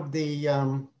befriended one of the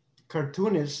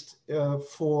cartoonists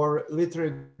for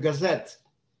Literary Gazette,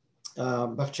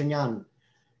 Bavchenyan.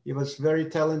 He was very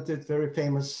talented, very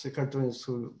famous cartoonist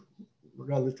who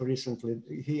relatively recently,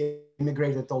 he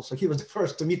immigrated also. He was the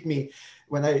first to meet me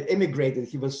when I immigrated.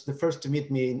 He was the first to meet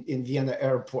me in Vienna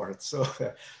airport. So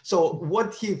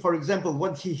what he, for example,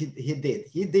 what he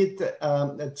did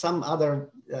at some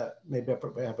other, maybe I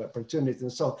have opportunity.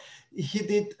 And so he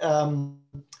did,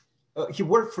 he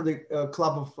worked for the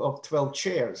Club of 12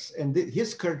 Chairs, and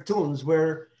his cartoons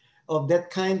were of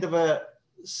that kind of a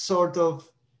sort of,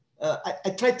 I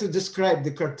tried to describe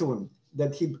the cartoon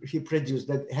that he produced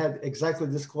that had exactly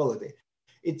this quality.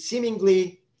 It's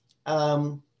seemingly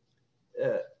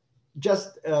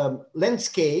just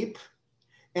landscape,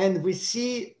 and we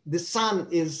see the sun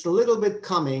is a little bit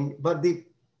coming, but the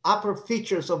upper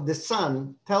features of the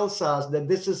sun tells us that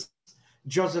this is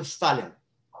Joseph Stalin.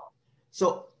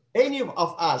 So any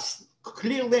of us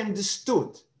clearly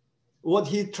understood what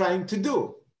he's trying to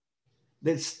do,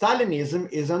 that Stalinism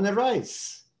is on the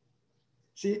rise.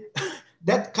 See?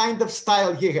 That kind of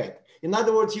style he had. In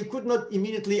other words, you could not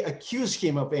immediately accuse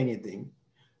him of anything,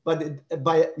 but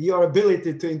by your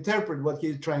ability to interpret what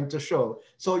he's trying to show.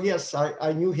 So yes,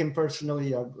 I knew him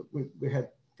personally. We had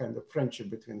kind of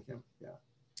friendship between him, yeah.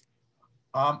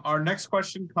 Our next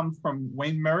question comes from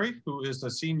Wayne Murray, who is a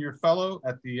senior fellow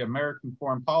at the American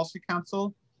Foreign Policy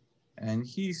Council. And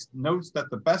he notes that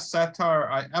the best satire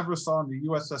I ever saw in the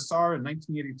USSR in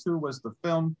 1982 was the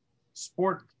film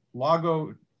Sport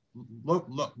Lotto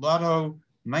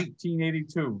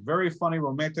 1982, very funny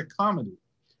romantic comedy.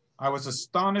 I was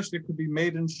astonished it could be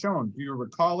made and shown. Do you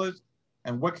recall it?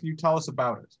 And what can you tell us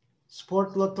about it?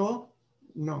 Sport Lotto?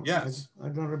 No, yes. I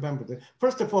don't remember that.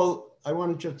 First of all, I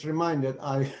want to just remind that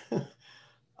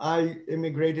I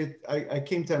immigrated, I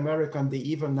came to America on the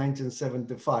eve of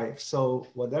 1975. So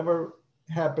whatever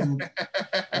happened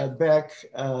back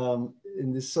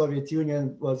in the Soviet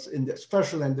Union was,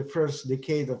 especially in the first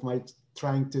decade of my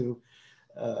trying to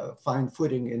find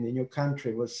footing in the new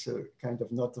country, was kind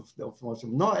of not of most.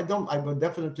 No, I don't. I will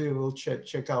definitely will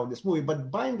check out this movie. But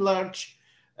by and large,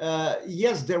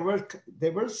 yes, there were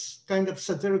kind of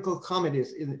satirical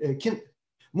comedies,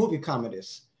 movie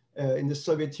comedies in the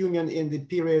Soviet Union in the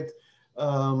period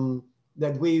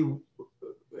that we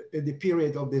the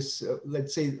period of this,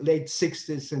 let's say, late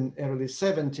 60s and early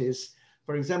 70s.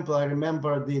 For example, I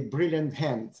remember the Brilliant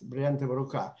Hand, Brillante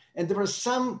Ruka. And there were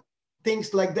some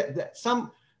things like that,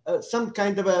 some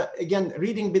kind of again,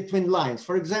 reading between lines.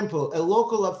 For example, a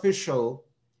local official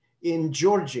in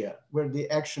Georgia, where the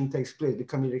action takes place, the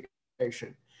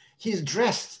communication, he's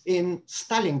dressed in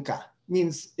Stalinka,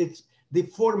 means it's the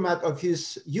format of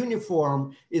his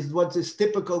uniform is what is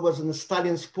typical was in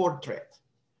Stalin's portrait.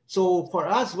 So for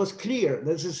us was clear,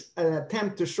 this is an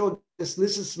attempt to show this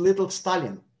is little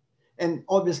Stalin. And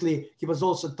obviously he was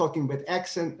also talking with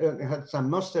accent, had some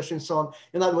mustache and so on.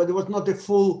 In other words, it was not a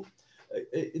full,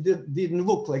 it didn't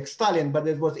look like Stalin, but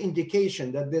it was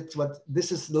indication that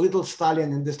this is little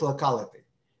Stalin in this locality.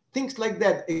 Things like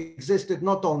that existed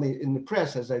not only in the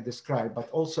press, as I described, but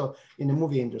also in the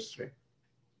movie industry.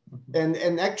 And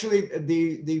actually,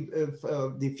 the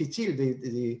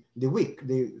Week,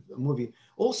 the movie,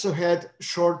 also had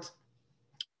short,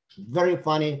 very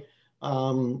funny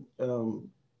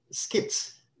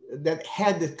skits that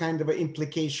had this kind of an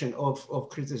implication of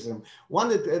criticism. One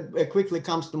that quickly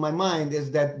comes to my mind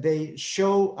is that they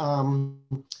show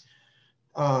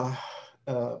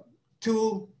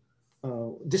two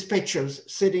dispatchers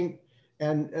sitting,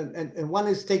 and one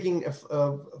is taking a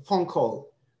phone call.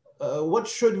 What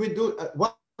should we do?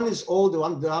 One is old,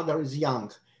 the other is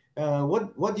young.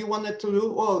 What do you want it to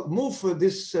do? Well, move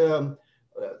this.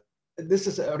 This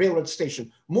is a railroad station.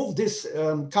 Move this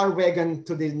car wagon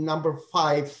to the number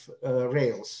 5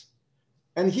 rails.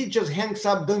 And he just hangs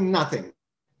up doing nothing.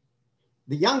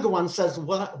 The younger one says,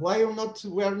 why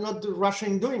we're not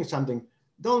rushing doing something?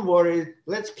 Don't worry,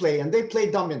 let's play. And they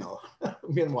play domino,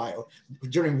 meanwhile,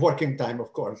 during working time,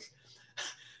 of course.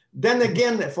 Then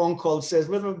again, a phone call says,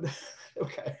 well,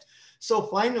 okay. So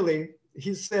finally,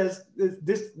 he says,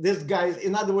 this guy,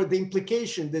 in other words, the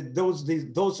implication that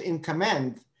those in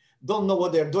command don't know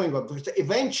what they're doing, but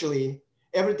eventually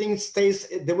everything stays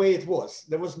the way it was.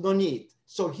 There was no need.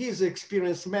 So his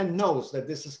experienced man knows that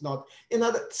this is not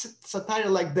another satire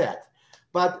like that.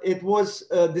 But it was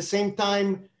at the same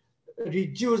time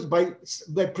reduced by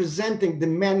presenting the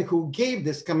man who gave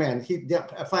this command. He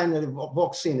finally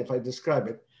walks in, if I describe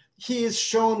it. He is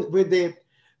shown with the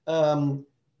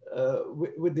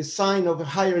sign of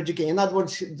higher education. In other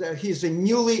words, he's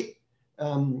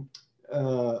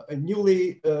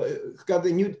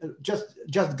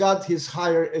just got his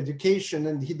higher education,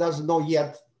 and he doesn't know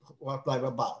yet what life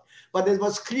about. But it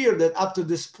was clear that up to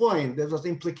this point, there was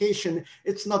implication.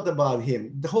 It's not about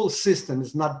him. The whole system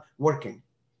is not working.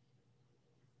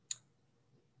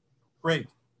 Great.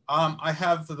 I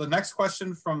have the next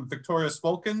question from Victoria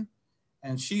Spolkin.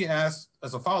 And she asked,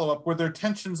 as a follow-up, were there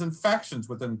tensions and factions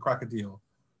within Crocodile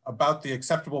about the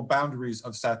acceptable boundaries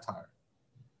of satire?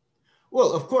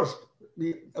 Well, of course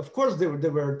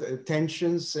there were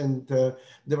tensions, and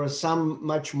there were some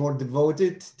much more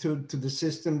devoted to the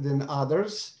system than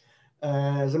others.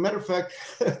 As a matter of fact,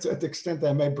 to an extent,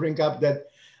 I might bring up that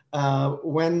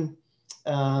when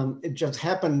it just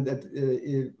happened that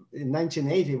in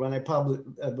 1980, when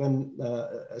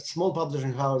a small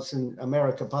publishing house in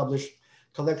America published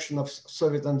collection of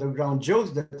Soviet underground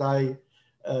jokes that I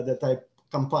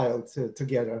compiled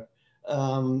together.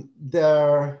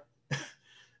 Their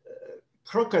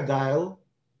Crocodile,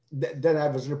 then I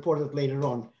was reported later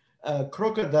on.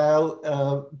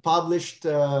 Crocodile published,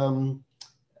 and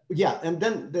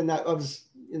then I was,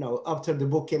 after the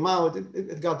book came out,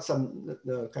 it got some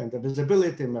kind of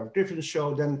visibility. Mark Griffin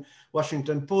show. Then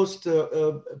Washington Post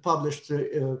published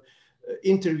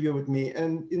interview with me,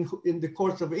 and in the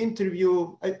course of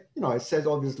interview, I said,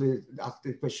 obviously, asked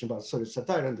the question about Soviet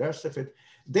satire and the rest of it.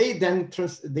 They then,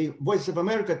 the Voice of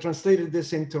America translated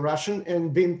this into Russian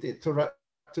and beamed it to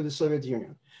the Soviet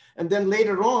Union. And then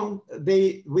later on,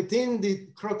 within the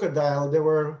Crocodile, there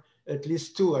were at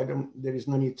least two, there is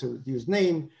no need to use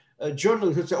name,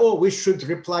 journalists who said, oh, we should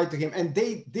reply to him. And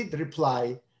they did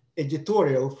reply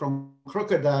editorial from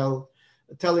Crocodile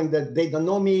telling that they don't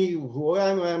know me, who I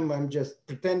am, I'm just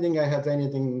pretending I have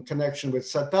anything in connection with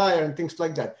satire and things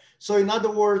like that. So in other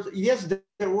words, yes,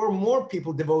 there were more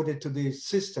people devoted to the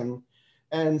system,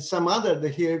 and some other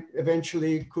that here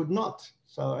eventually could not.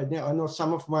 So I know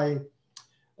some of my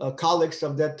colleagues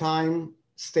of that time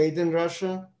stayed in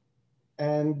Russia,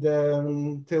 and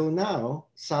till now,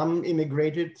 some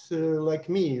immigrated like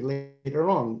me later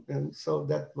on. And so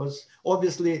that was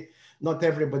obviously, not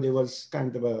everybody was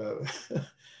kind of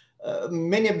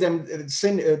many of them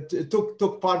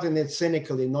took part in it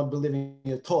cynically, not believing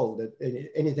at all that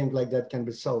anything like that can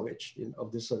be salvaged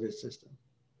of the Soviet system.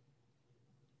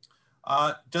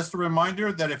 Just a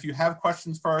reminder that if you have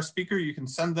questions for our speaker, you can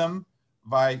send them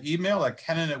via email at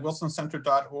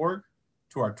kennan@wilsoncenter.org,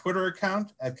 to our Twitter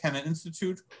account at Kennan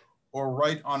Institute, or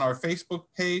right on our Facebook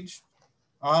page.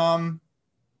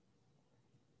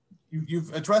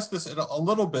 You've addressed this a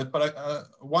little bit, but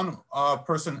one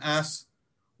person asks,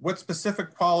 what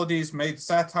specific qualities made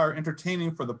satire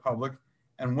entertaining for the public?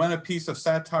 And when a piece of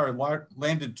satire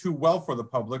landed too well for the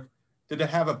public, did it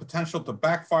have a potential to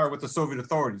backfire with the Soviet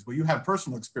authorities? Well, you have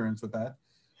personal experience with that.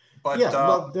 But, yeah,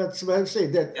 well, that's what I say.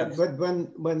 That, yes. But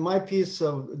when my piece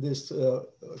of this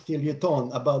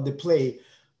feuilleton about the play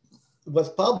was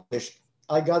published,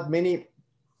 I got many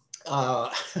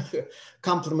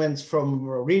compliments from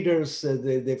readers.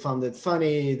 They found it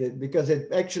funny because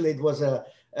it was a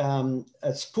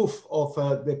spoof of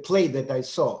the play that I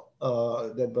saw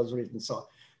that was written.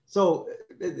 So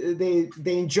they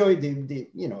enjoyed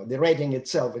the writing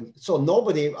itself, and so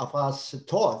nobody of us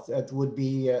thought that would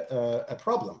be a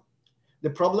problem. The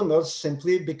problem was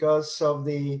simply because of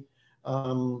the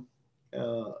who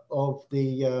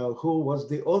was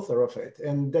the author of it.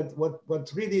 And that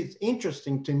what really is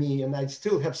interesting to me, and I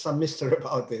still have some mystery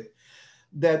about it,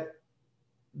 that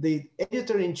the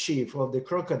editor-in-chief of the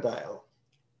Crocodile,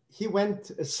 he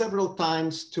went several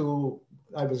times to,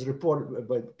 I was reported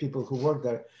by people who worked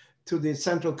there, to the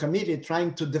Central Committee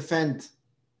trying to defend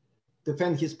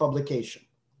his publication.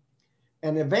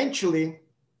 And eventually,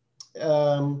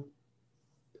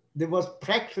 there was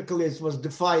practically, it was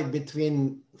divided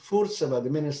between Furseva, the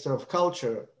Minister of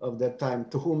Culture of that time,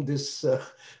 to whom this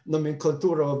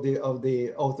nomenclature of the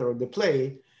author of the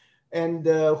play, and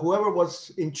whoever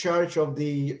was in charge of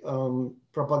the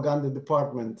propaganda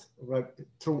department, right,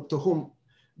 to whom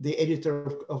the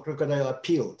editor of Crocodile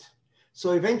appealed.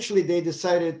 So eventually they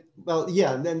decided, well,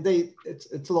 yeah, and then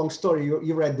it's a long story.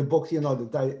 You read the book, you know,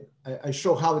 that I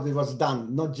show how it was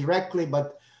done, not directly,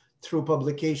 but through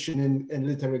publication in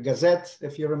Literary Gazette,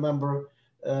 if you remember,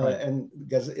 right. And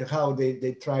how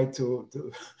they tried to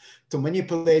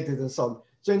manipulate it and so on.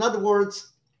 So in other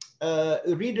words,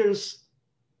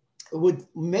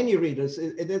 many readers,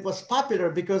 it was popular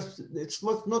because it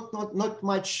was not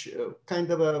much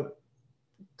kind of a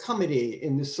comedy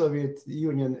in the Soviet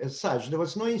Union as such. There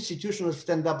was no institutional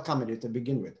stand-up comedy to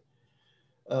begin with,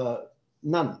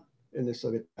 none in the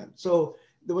Soviet time. So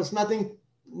there was nothing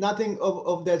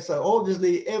of that. So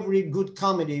obviously, every good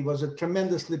comedy was a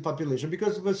tremendously population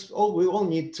because it was we all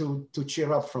need to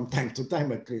cheer up from time to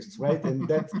time at least, right? And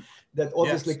that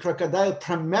obviously yes. Crocodile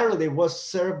primarily was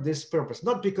served this purpose,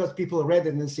 not because people read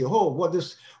it and say, oh, what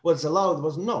this was allowed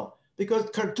was no, because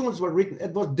cartoons were written.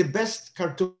 It was the best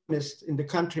cartoonist in the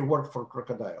country worked for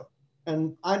Crocodile,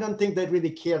 and I don't think they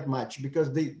really cared much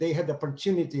because they had the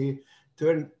opportunity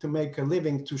to make a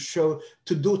living, to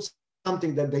do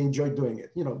something that they enjoy doing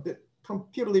it, you know, from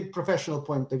purely professional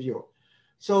point of view.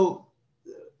 So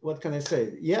what can I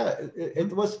say? Yeah,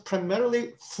 it was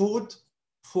primarily food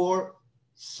for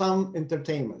some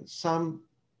entertainment, some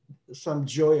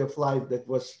joy of life that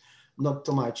was not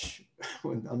too much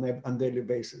on a daily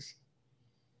basis.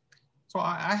 So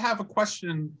I have a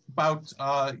question about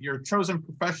your chosen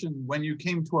profession when you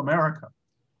came to America.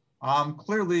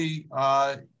 Clearly,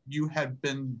 you had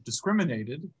been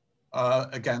discriminated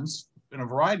against in a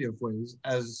variety of ways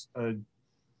as a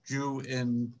Jew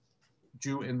in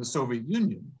the Soviet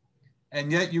Union, and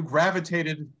yet you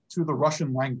gravitated to the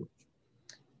Russian language.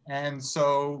 And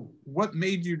so what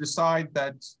made you decide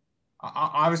that,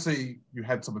 obviously you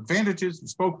had some advantages, you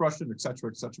spoke Russian, et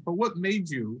cetera, but what made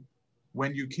you,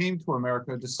 when you came to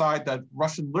America, decide that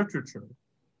Russian literature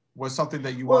was something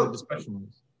that you wanted to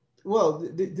specialize? Well,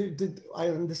 I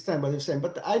understand what you're saying,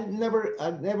 but I never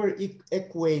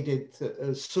equated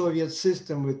a Soviet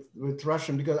system with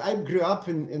Russian because I grew up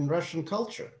in Russian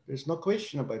culture. There's no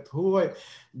question about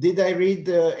did I read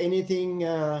anything?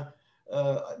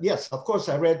 Yes, of course,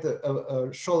 I read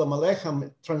Sholem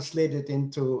Aleichem translated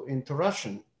into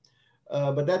Russian,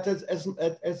 but that is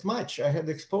as much. I had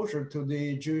exposure to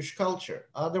the Jewish culture.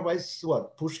 Otherwise,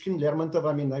 what? Pushkin, Lermontov.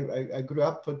 I mean, I grew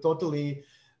up totally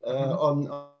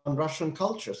on Russian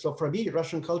culture. So for me,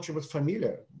 Russian culture was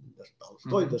familiar.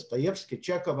 Tolstoy, Dostoevsky,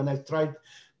 Chekhov, and I tried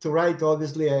to write,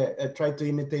 obviously, I tried to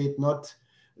imitate not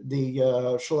the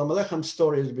Sholem Aleichem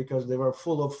stories because they were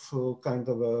full of kind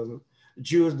of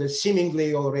Jews that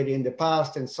seemingly already in the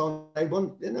past and so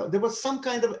on. There was some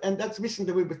kind of, and that's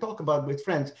recently we talk about with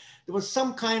friends, there was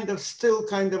some kind of still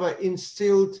kind of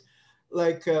instilled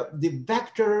like the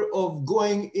vector of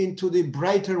going into the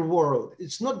brighter world.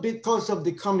 It's not because of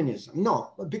the communism,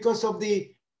 no, but because of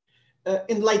the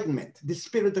Enlightenment. The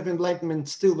spirit of Enlightenment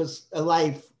still was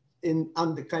alive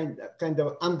on the kind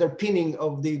of underpinning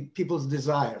of the people's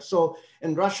desire. So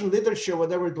in Russian literature,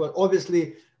 whatever it was,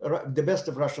 obviously the best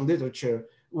of Russian literature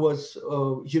was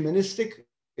humanistic.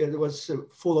 It was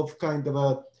full of kind of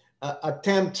a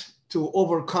attempt to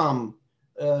overcome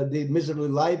the miserly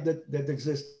life that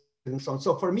exists and so on.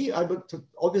 So for me,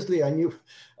 obviously I knew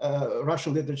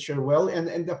Russian literature well,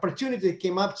 and the opportunity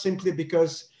came up simply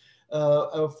because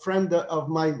a friend of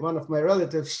one of my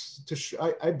relatives,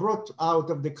 I brought out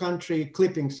of the country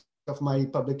clippings of my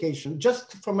publication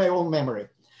just from my own memory.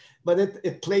 But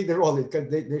it played a role.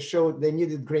 They showed they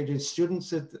needed graduate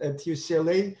students at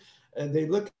UCLA. They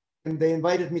looked and they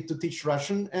invited me to teach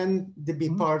Russian and to be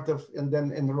part of, and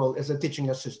then enroll as a teaching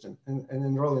assistant and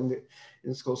enroll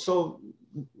in school. So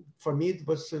for me, it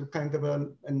was a kind of a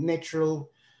natural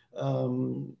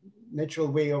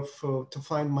way of to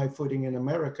find my footing in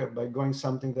America by going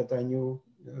something that I knew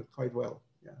quite well.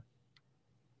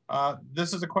 Yeah.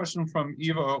 This is a question from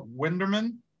Eva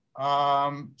Winderman.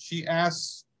 She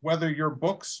asks whether your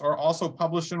books are also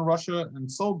published in Russia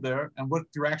and sold there, and what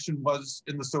your action was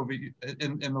in the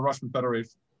in the Russian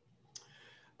Federation.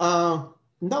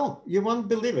 No, you won't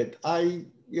believe it.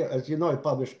 As you know, I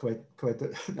published quite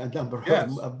a number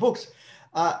of books.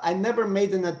 I never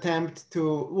made an attempt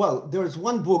to. Well, there was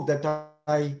one book that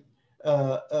I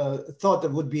thought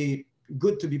it would be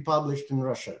good to be published in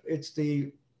Russia. It's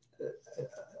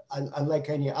unlike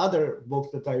any other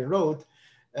book that I wrote.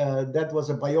 That was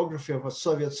a biography of a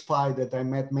Soviet spy that I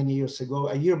met many years ago,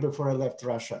 a year before I left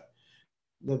Russia.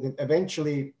 That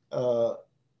eventually,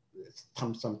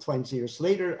 some 20 years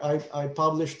later, I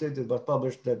published it. It was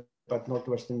published at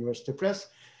Northwestern University Press.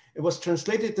 It was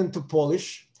translated into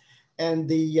Polish, and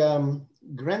the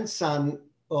grandson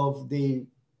of the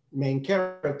main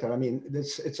character, I mean,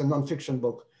 it's a nonfiction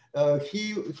book.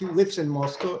 He lives in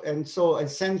Moscow, and so I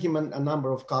sent him a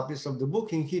number of copies of the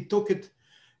book, and he took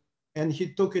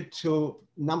it to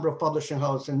a number of publishing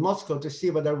houses in Moscow to see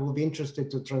whether I would be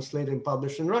interested to translate and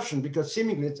publish in Russian, because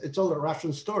seemingly it's all a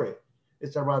Russian story.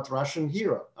 It's about Russian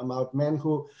hero, about men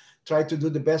who try to do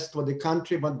the best for the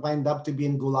country, but wind up to be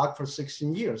in Gulag for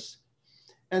 16 years.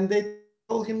 And they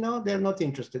told him, no, they're not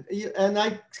interested. And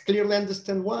I clearly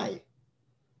understand why.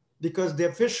 Because the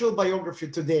official biography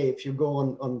today, if you go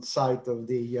on site of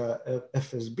the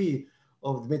FSB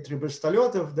of Dmitry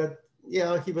Bristolyotov, that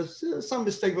he was some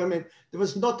mistake was made. There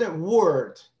was not a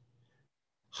word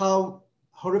how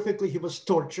horrifically he was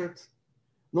tortured,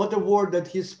 not a word that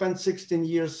he spent 16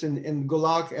 years in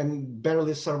Gulag and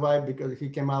barely survived because he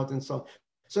came out and so on.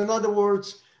 So in other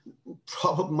words,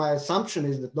 probably my assumption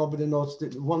is that nobody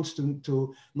wants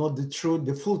to know the truth,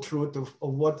 the full truth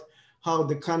of how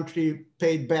the country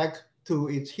paid back to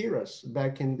its heroes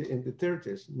back in the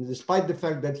 30s. And despite the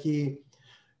fact that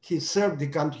he served the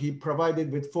country, he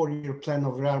provided with 4-year plan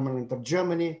of rearmament of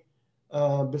Germany.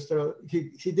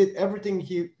 He did everything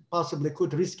he possibly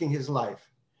could, risking his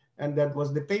life. And that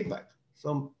was the payback.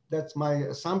 So that's my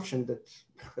assumption that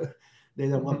they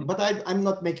don't want, but I'm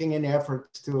not making any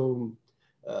efforts to,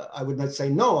 I would not say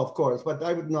no, of course, but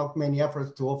I would not make any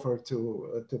efforts to offer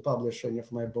to publish any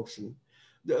of my books.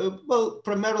 Well,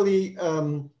 primarily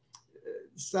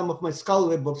some of my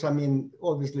scholarly books, I mean,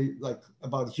 obviously like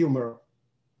about humor,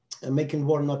 Making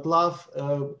War Not Love,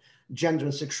 Gender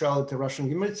and Sexuality, Russian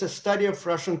Humor. It's a study of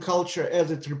Russian culture as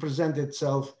it represents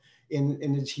itself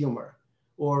in its humor,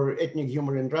 or ethnic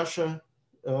humor in Russia,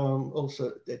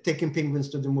 also Taking Penguins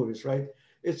to the Movies, right?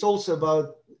 It's also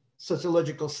about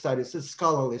sociological studies, it's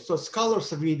scholarly. So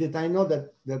scholars read it. I know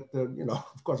that you know,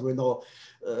 of course we know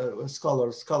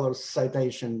scholars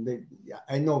citation.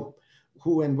 I know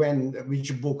who and when,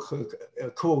 which book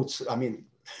quotes, I mean,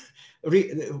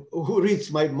 who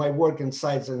reads my work and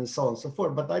sites and so on and so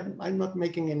forth, but I'm not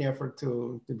making any effort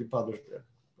to be published there.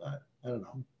 I don't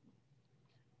know.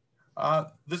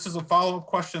 This is a follow-up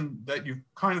question that you've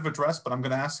kind of addressed, but I'm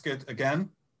going to ask it again.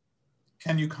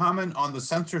 Can you comment on the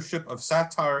censorship of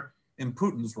satire in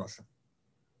Putin's Russia?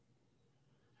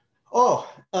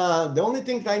 The only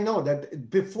thing I know that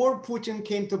before Putin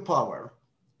came to power,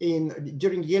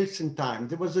 during Yeltsin time,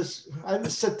 there was this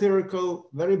satirical,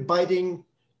 very biting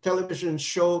television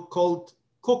show called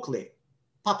Kukly,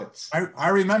 Puppets. I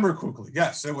remember Kukly.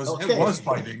 Yes, it was. Okay. It was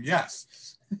biting.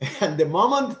 Yes. And the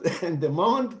moment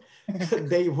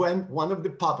they went, one of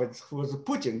the puppets, who was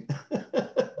Putin,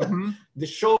 the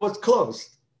show was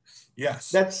closed. Yes.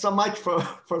 That's so much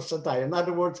for satire. In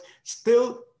other words,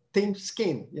 still thin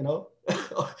skin, you know,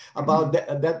 about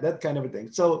that kind of a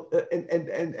thing. So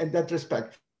in that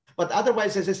respect. But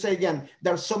otherwise, as I say again,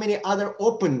 there are so many other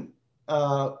open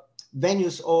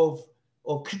venues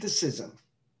of criticism.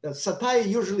 Satire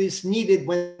usually is needed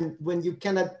when you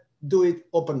cannot do it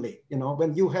openly, you know,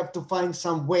 when you have to find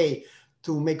some way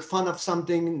to make fun of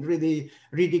something, really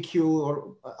ridicule,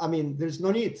 or I mean, there's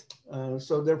no need.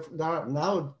 So there are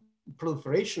now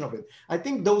proliferation of it. I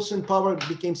think those in power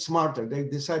became smarter. They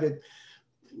decided,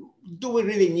 do we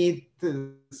really need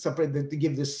to separate, to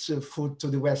give this food to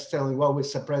the West, telling, well, we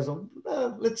suppress them?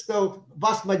 Let's go.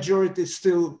 Vast majority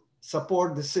still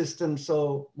support the system,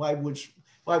 so why we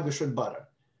should bother?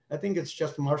 I think it's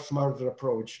just a more smarter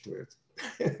approach to it,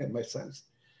 in my sense.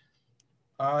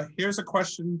 Here's a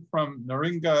question from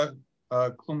Naringa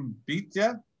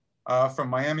Klumbitya from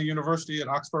Miami University at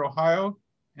Oxford, Ohio.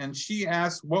 And she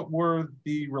asked, what were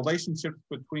the relationships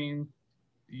between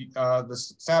the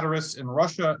satirists in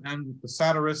Russia and the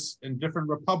satirists in different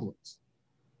republics?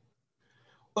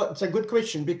 Well, it's a good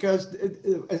question because,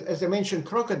 as I mentioned,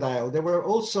 Crocodile, there were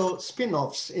also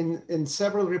spin-offs in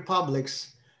several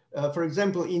republics. For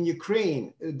example, in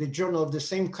Ukraine, the journal of the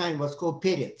same kind was called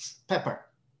Pepper.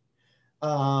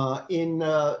 In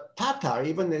Tatar,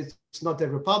 even it's not a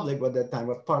republic at that time,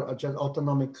 was part of just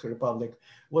autonomic republic,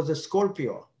 was a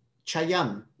Scorpio,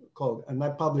 Chayan called, and I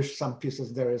published some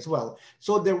pieces there as well.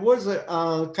 So there was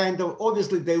a kind of,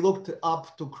 obviously they looked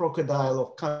up to Crocodile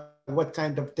of what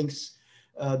kind of things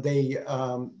what they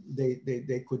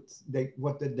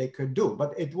could do.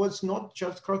 But it was not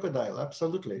just Crocodile,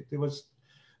 absolutely. There was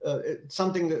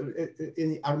something that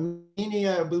in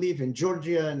Armenia, I believe, in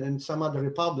Georgia and some other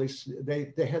republics,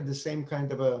 they had the same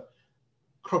kind of a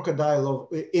Crocodile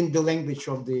in the language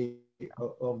of the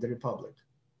republic.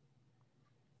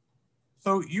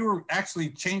 So you were actually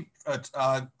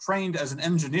trained as an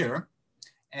engineer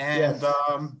and, yes.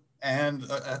 And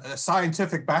a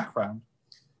scientific background.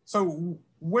 So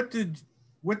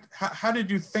how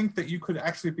did you think that you could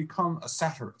actually become a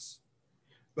satirist?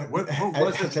 What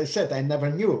as I said, I never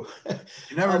knew.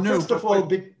 You never knew. First of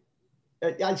all,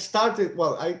 I started,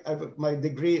 well, I my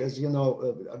degree, as you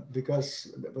know,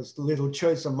 because there was little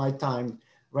choice of my time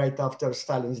right after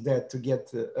Stalin's death to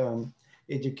get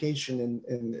education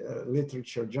in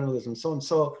literature, journalism, so on.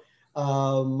 So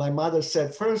my mother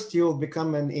said, first you'll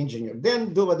become an engineer,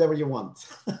 then do whatever you want.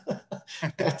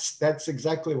 That's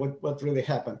exactly what really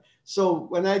happened. So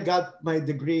when I got my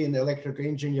degree in electrical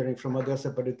engineering from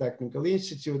Odessa Polytechnical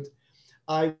Institute,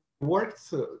 I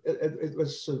worked, it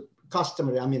was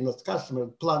customary, I mean, not customary,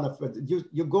 plan of,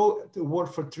 you go to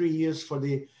work for 3 years for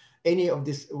any of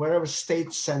this, wherever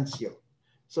state sends you.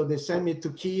 So they sent me to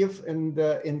Kiev, and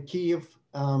in Kiev,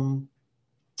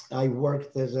 I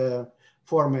worked as a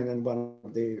foreman in one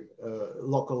of the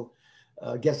local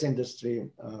gas industry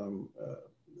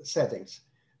settings.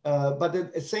 But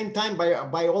at the same time,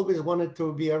 I always wanted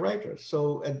to be a writer.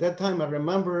 So at that time, I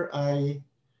remember I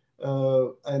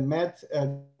met a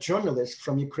journalist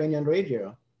from Ukrainian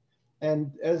radio.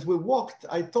 And as we walked,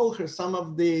 I told her some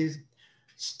of the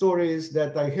stories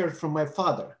that I heard from my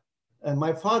father. And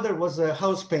my father was a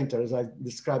house painter, as I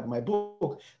described in my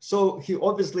book. So he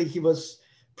was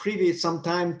privy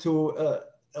sometime to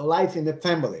life in the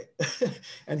family.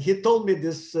 And he told me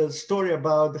this story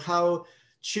about how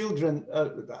children,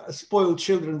 spoiled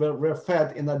children were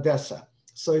fed in Odessa.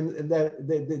 So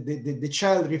the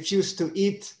child refused to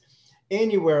eat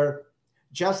anywhere,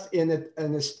 just in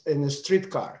a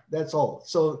streetcar, that's all.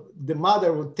 So the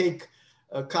mother would take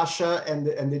Kasha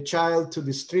and the child to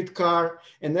the streetcar,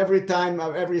 and every time,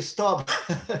 every stop,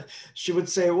 she would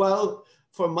say, well,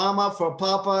 for mama, for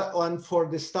papa, and for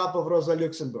the stop of Rosa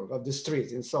Luxemburg, of the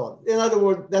street, and so on. In other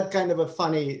words, that kind of a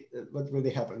funny, what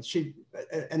really happened.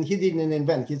 And he didn't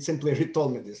invent, he simply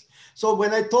retold me this. So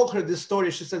when I told her this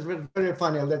story, she says, very, very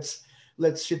funny,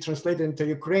 she translated into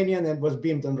Ukrainian and was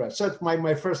beamed and read. So it's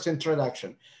my first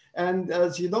introduction. And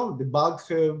as you know, the bug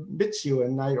bits you,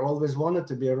 and I always wanted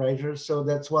to be a writer. So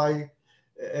that's why,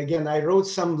 again, I wrote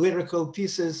some lyrical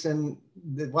pieces, and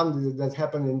the one that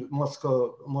happened in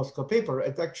Moscow paper,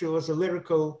 it actually was a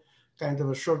lyrical, kind of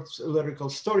a short lyrical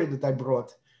story that I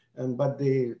brought. But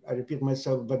I repeat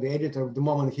myself, but the editor, the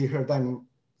moment he heard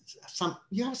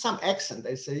you have some accent.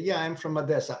 I say, yeah, I'm from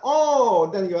Odessa. Oh,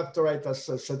 then you have to write us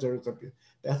a satirical piece.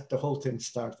 That's the whole thing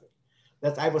started.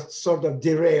 That I was sort of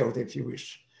derailed, if you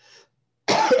wish.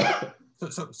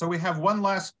 So we have one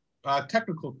last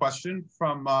technical question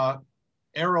from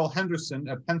Errol Henderson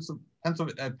at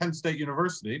Penn State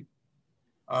University.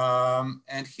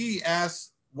 And he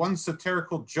asks, one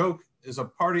satirical joke is a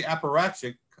party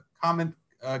apparatchik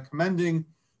commending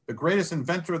the greatest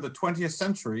inventor of the 20th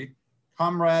century,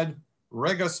 Comrade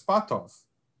Regaspatov,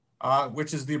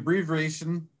 which is the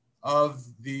abbreviation of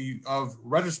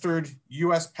registered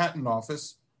US Patent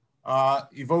Office,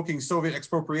 evoking Soviet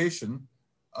expropriation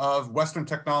of Western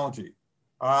technology.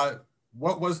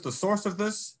 What was the source of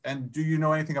this, and do you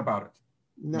know anything about it?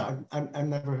 No, No. I've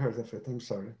never heard of it. I'm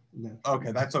sorry. No.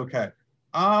 Okay, that's okay.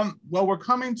 Well, we're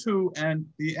coming to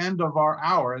the end of our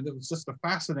hour, and it was just a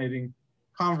fascinating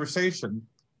conversation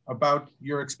about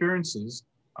your experiences,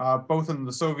 both in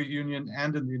the Soviet Union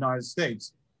and in the United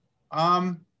States.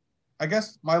 Um, I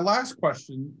guess my last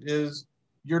question is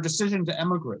your decision to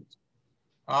emigrate.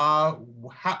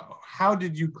 How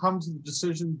did you come to the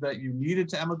decision that you needed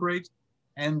to emigrate?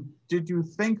 And did you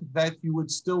think that you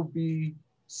would still be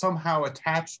somehow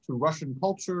attached to Russian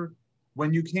culture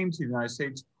when you came to the United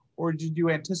States, or did you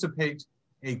anticipate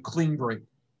a clean break?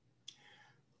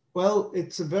 Well,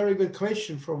 it's a very good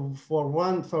question for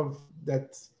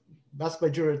that vast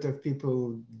majority of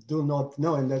people do not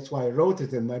know, and that's why I wrote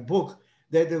it in my book,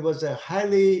 that it was a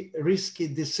highly risky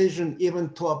decision even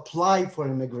to apply for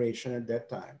immigration at that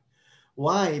time.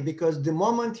 Why? Because the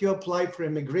moment you apply for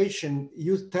immigration,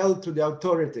 you tell to the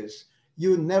authorities,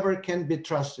 you never can be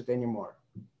trusted anymore.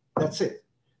 That's it.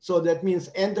 So that means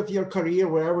end of your career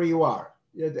wherever you are.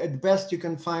 At best, you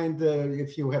can find,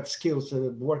 if you have skills,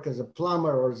 work as a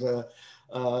plumber or as a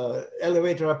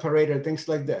elevator operator, things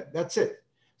like that. That's it.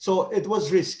 So it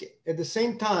was risky. At the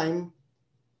same time,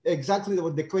 exactly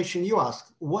what the question you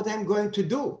asked, what I'm going to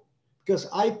do? Because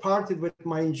I parted with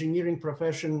my engineering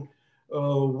profession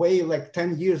way like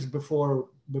 10 years before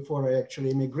I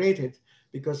actually immigrated,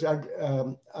 because I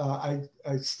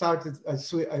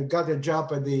got a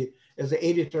job as the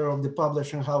editor of the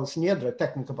publishing house Niedra,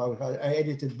 I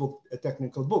edited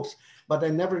technical books, but I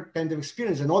never kind of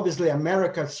experienced. And obviously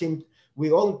America we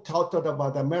all thought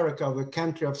about America, a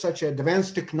country of such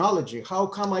advanced technology. How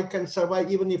come I can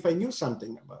survive even if I knew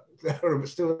something about it, or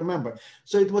still remember?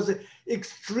 So it was an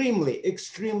extremely,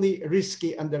 extremely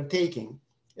risky undertaking.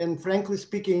 And frankly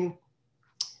speaking,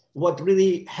 what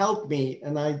really helped me,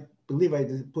 and I believe I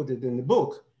did put it in the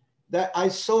book, that I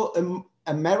saw an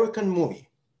American movie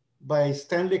by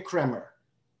Stanley Kramer,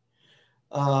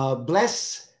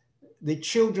 Bless the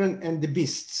Children and the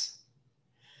Beasts.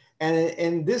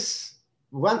 And this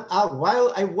one out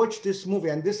while I watched this movie,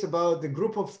 and this about the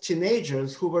group of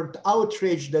teenagers who were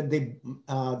outraged that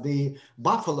the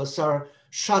buffaloes are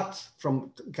shot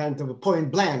from kind of a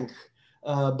point blank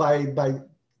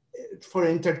for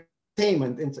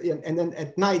entertainment, and then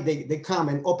at night they come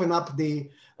and open up the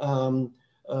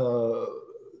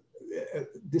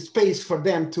space for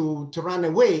them to run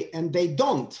away, and they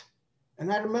don't.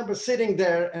 And I remember sitting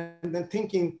there and then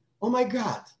thinking, oh my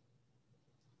God,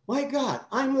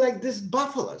 I'm like these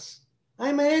buffaloes.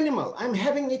 I'm an animal. I'm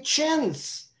having a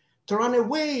chance to run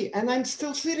away, and I'm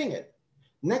still sitting it.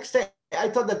 Next day, I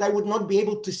thought that I would not be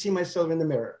able to see myself in the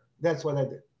mirror. That's what I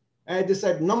did. I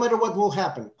decided no matter what will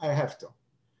happen, I have to.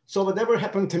 So whatever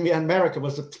happened to me in America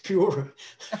was a pure,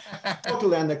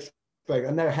 totally unexpected.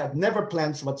 And I had never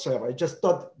plans whatsoever. I just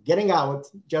thought getting out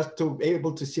just to be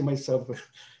able to see myself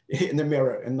in the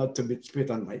mirror and not to be spit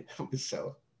on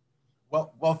myself.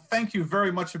 Well, thank you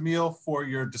very much, Emil, for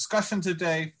your discussion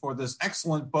today, for this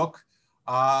excellent book.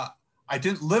 I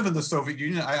didn't live in the Soviet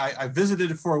Union. I visited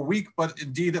it for a week, but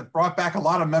indeed it brought back a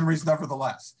lot of memories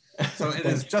nevertheless. So it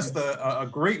is just a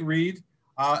great read.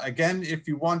 Again, if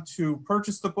you want to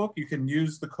purchase the book, you can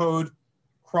use the code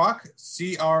CROC,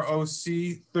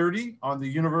 C-R-O-C 30 on the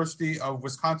University of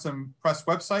Wisconsin Press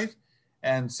website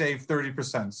and save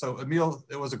 30%. So Emil,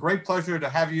 it was a great pleasure to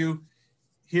have you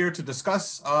here to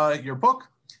discuss your book.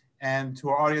 And to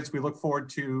our audience, we look forward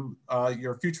to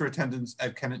your future attendance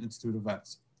at Kennett Institute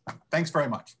events. Thanks very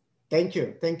much. Thank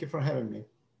you. Thank you for having me.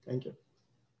 Thank you.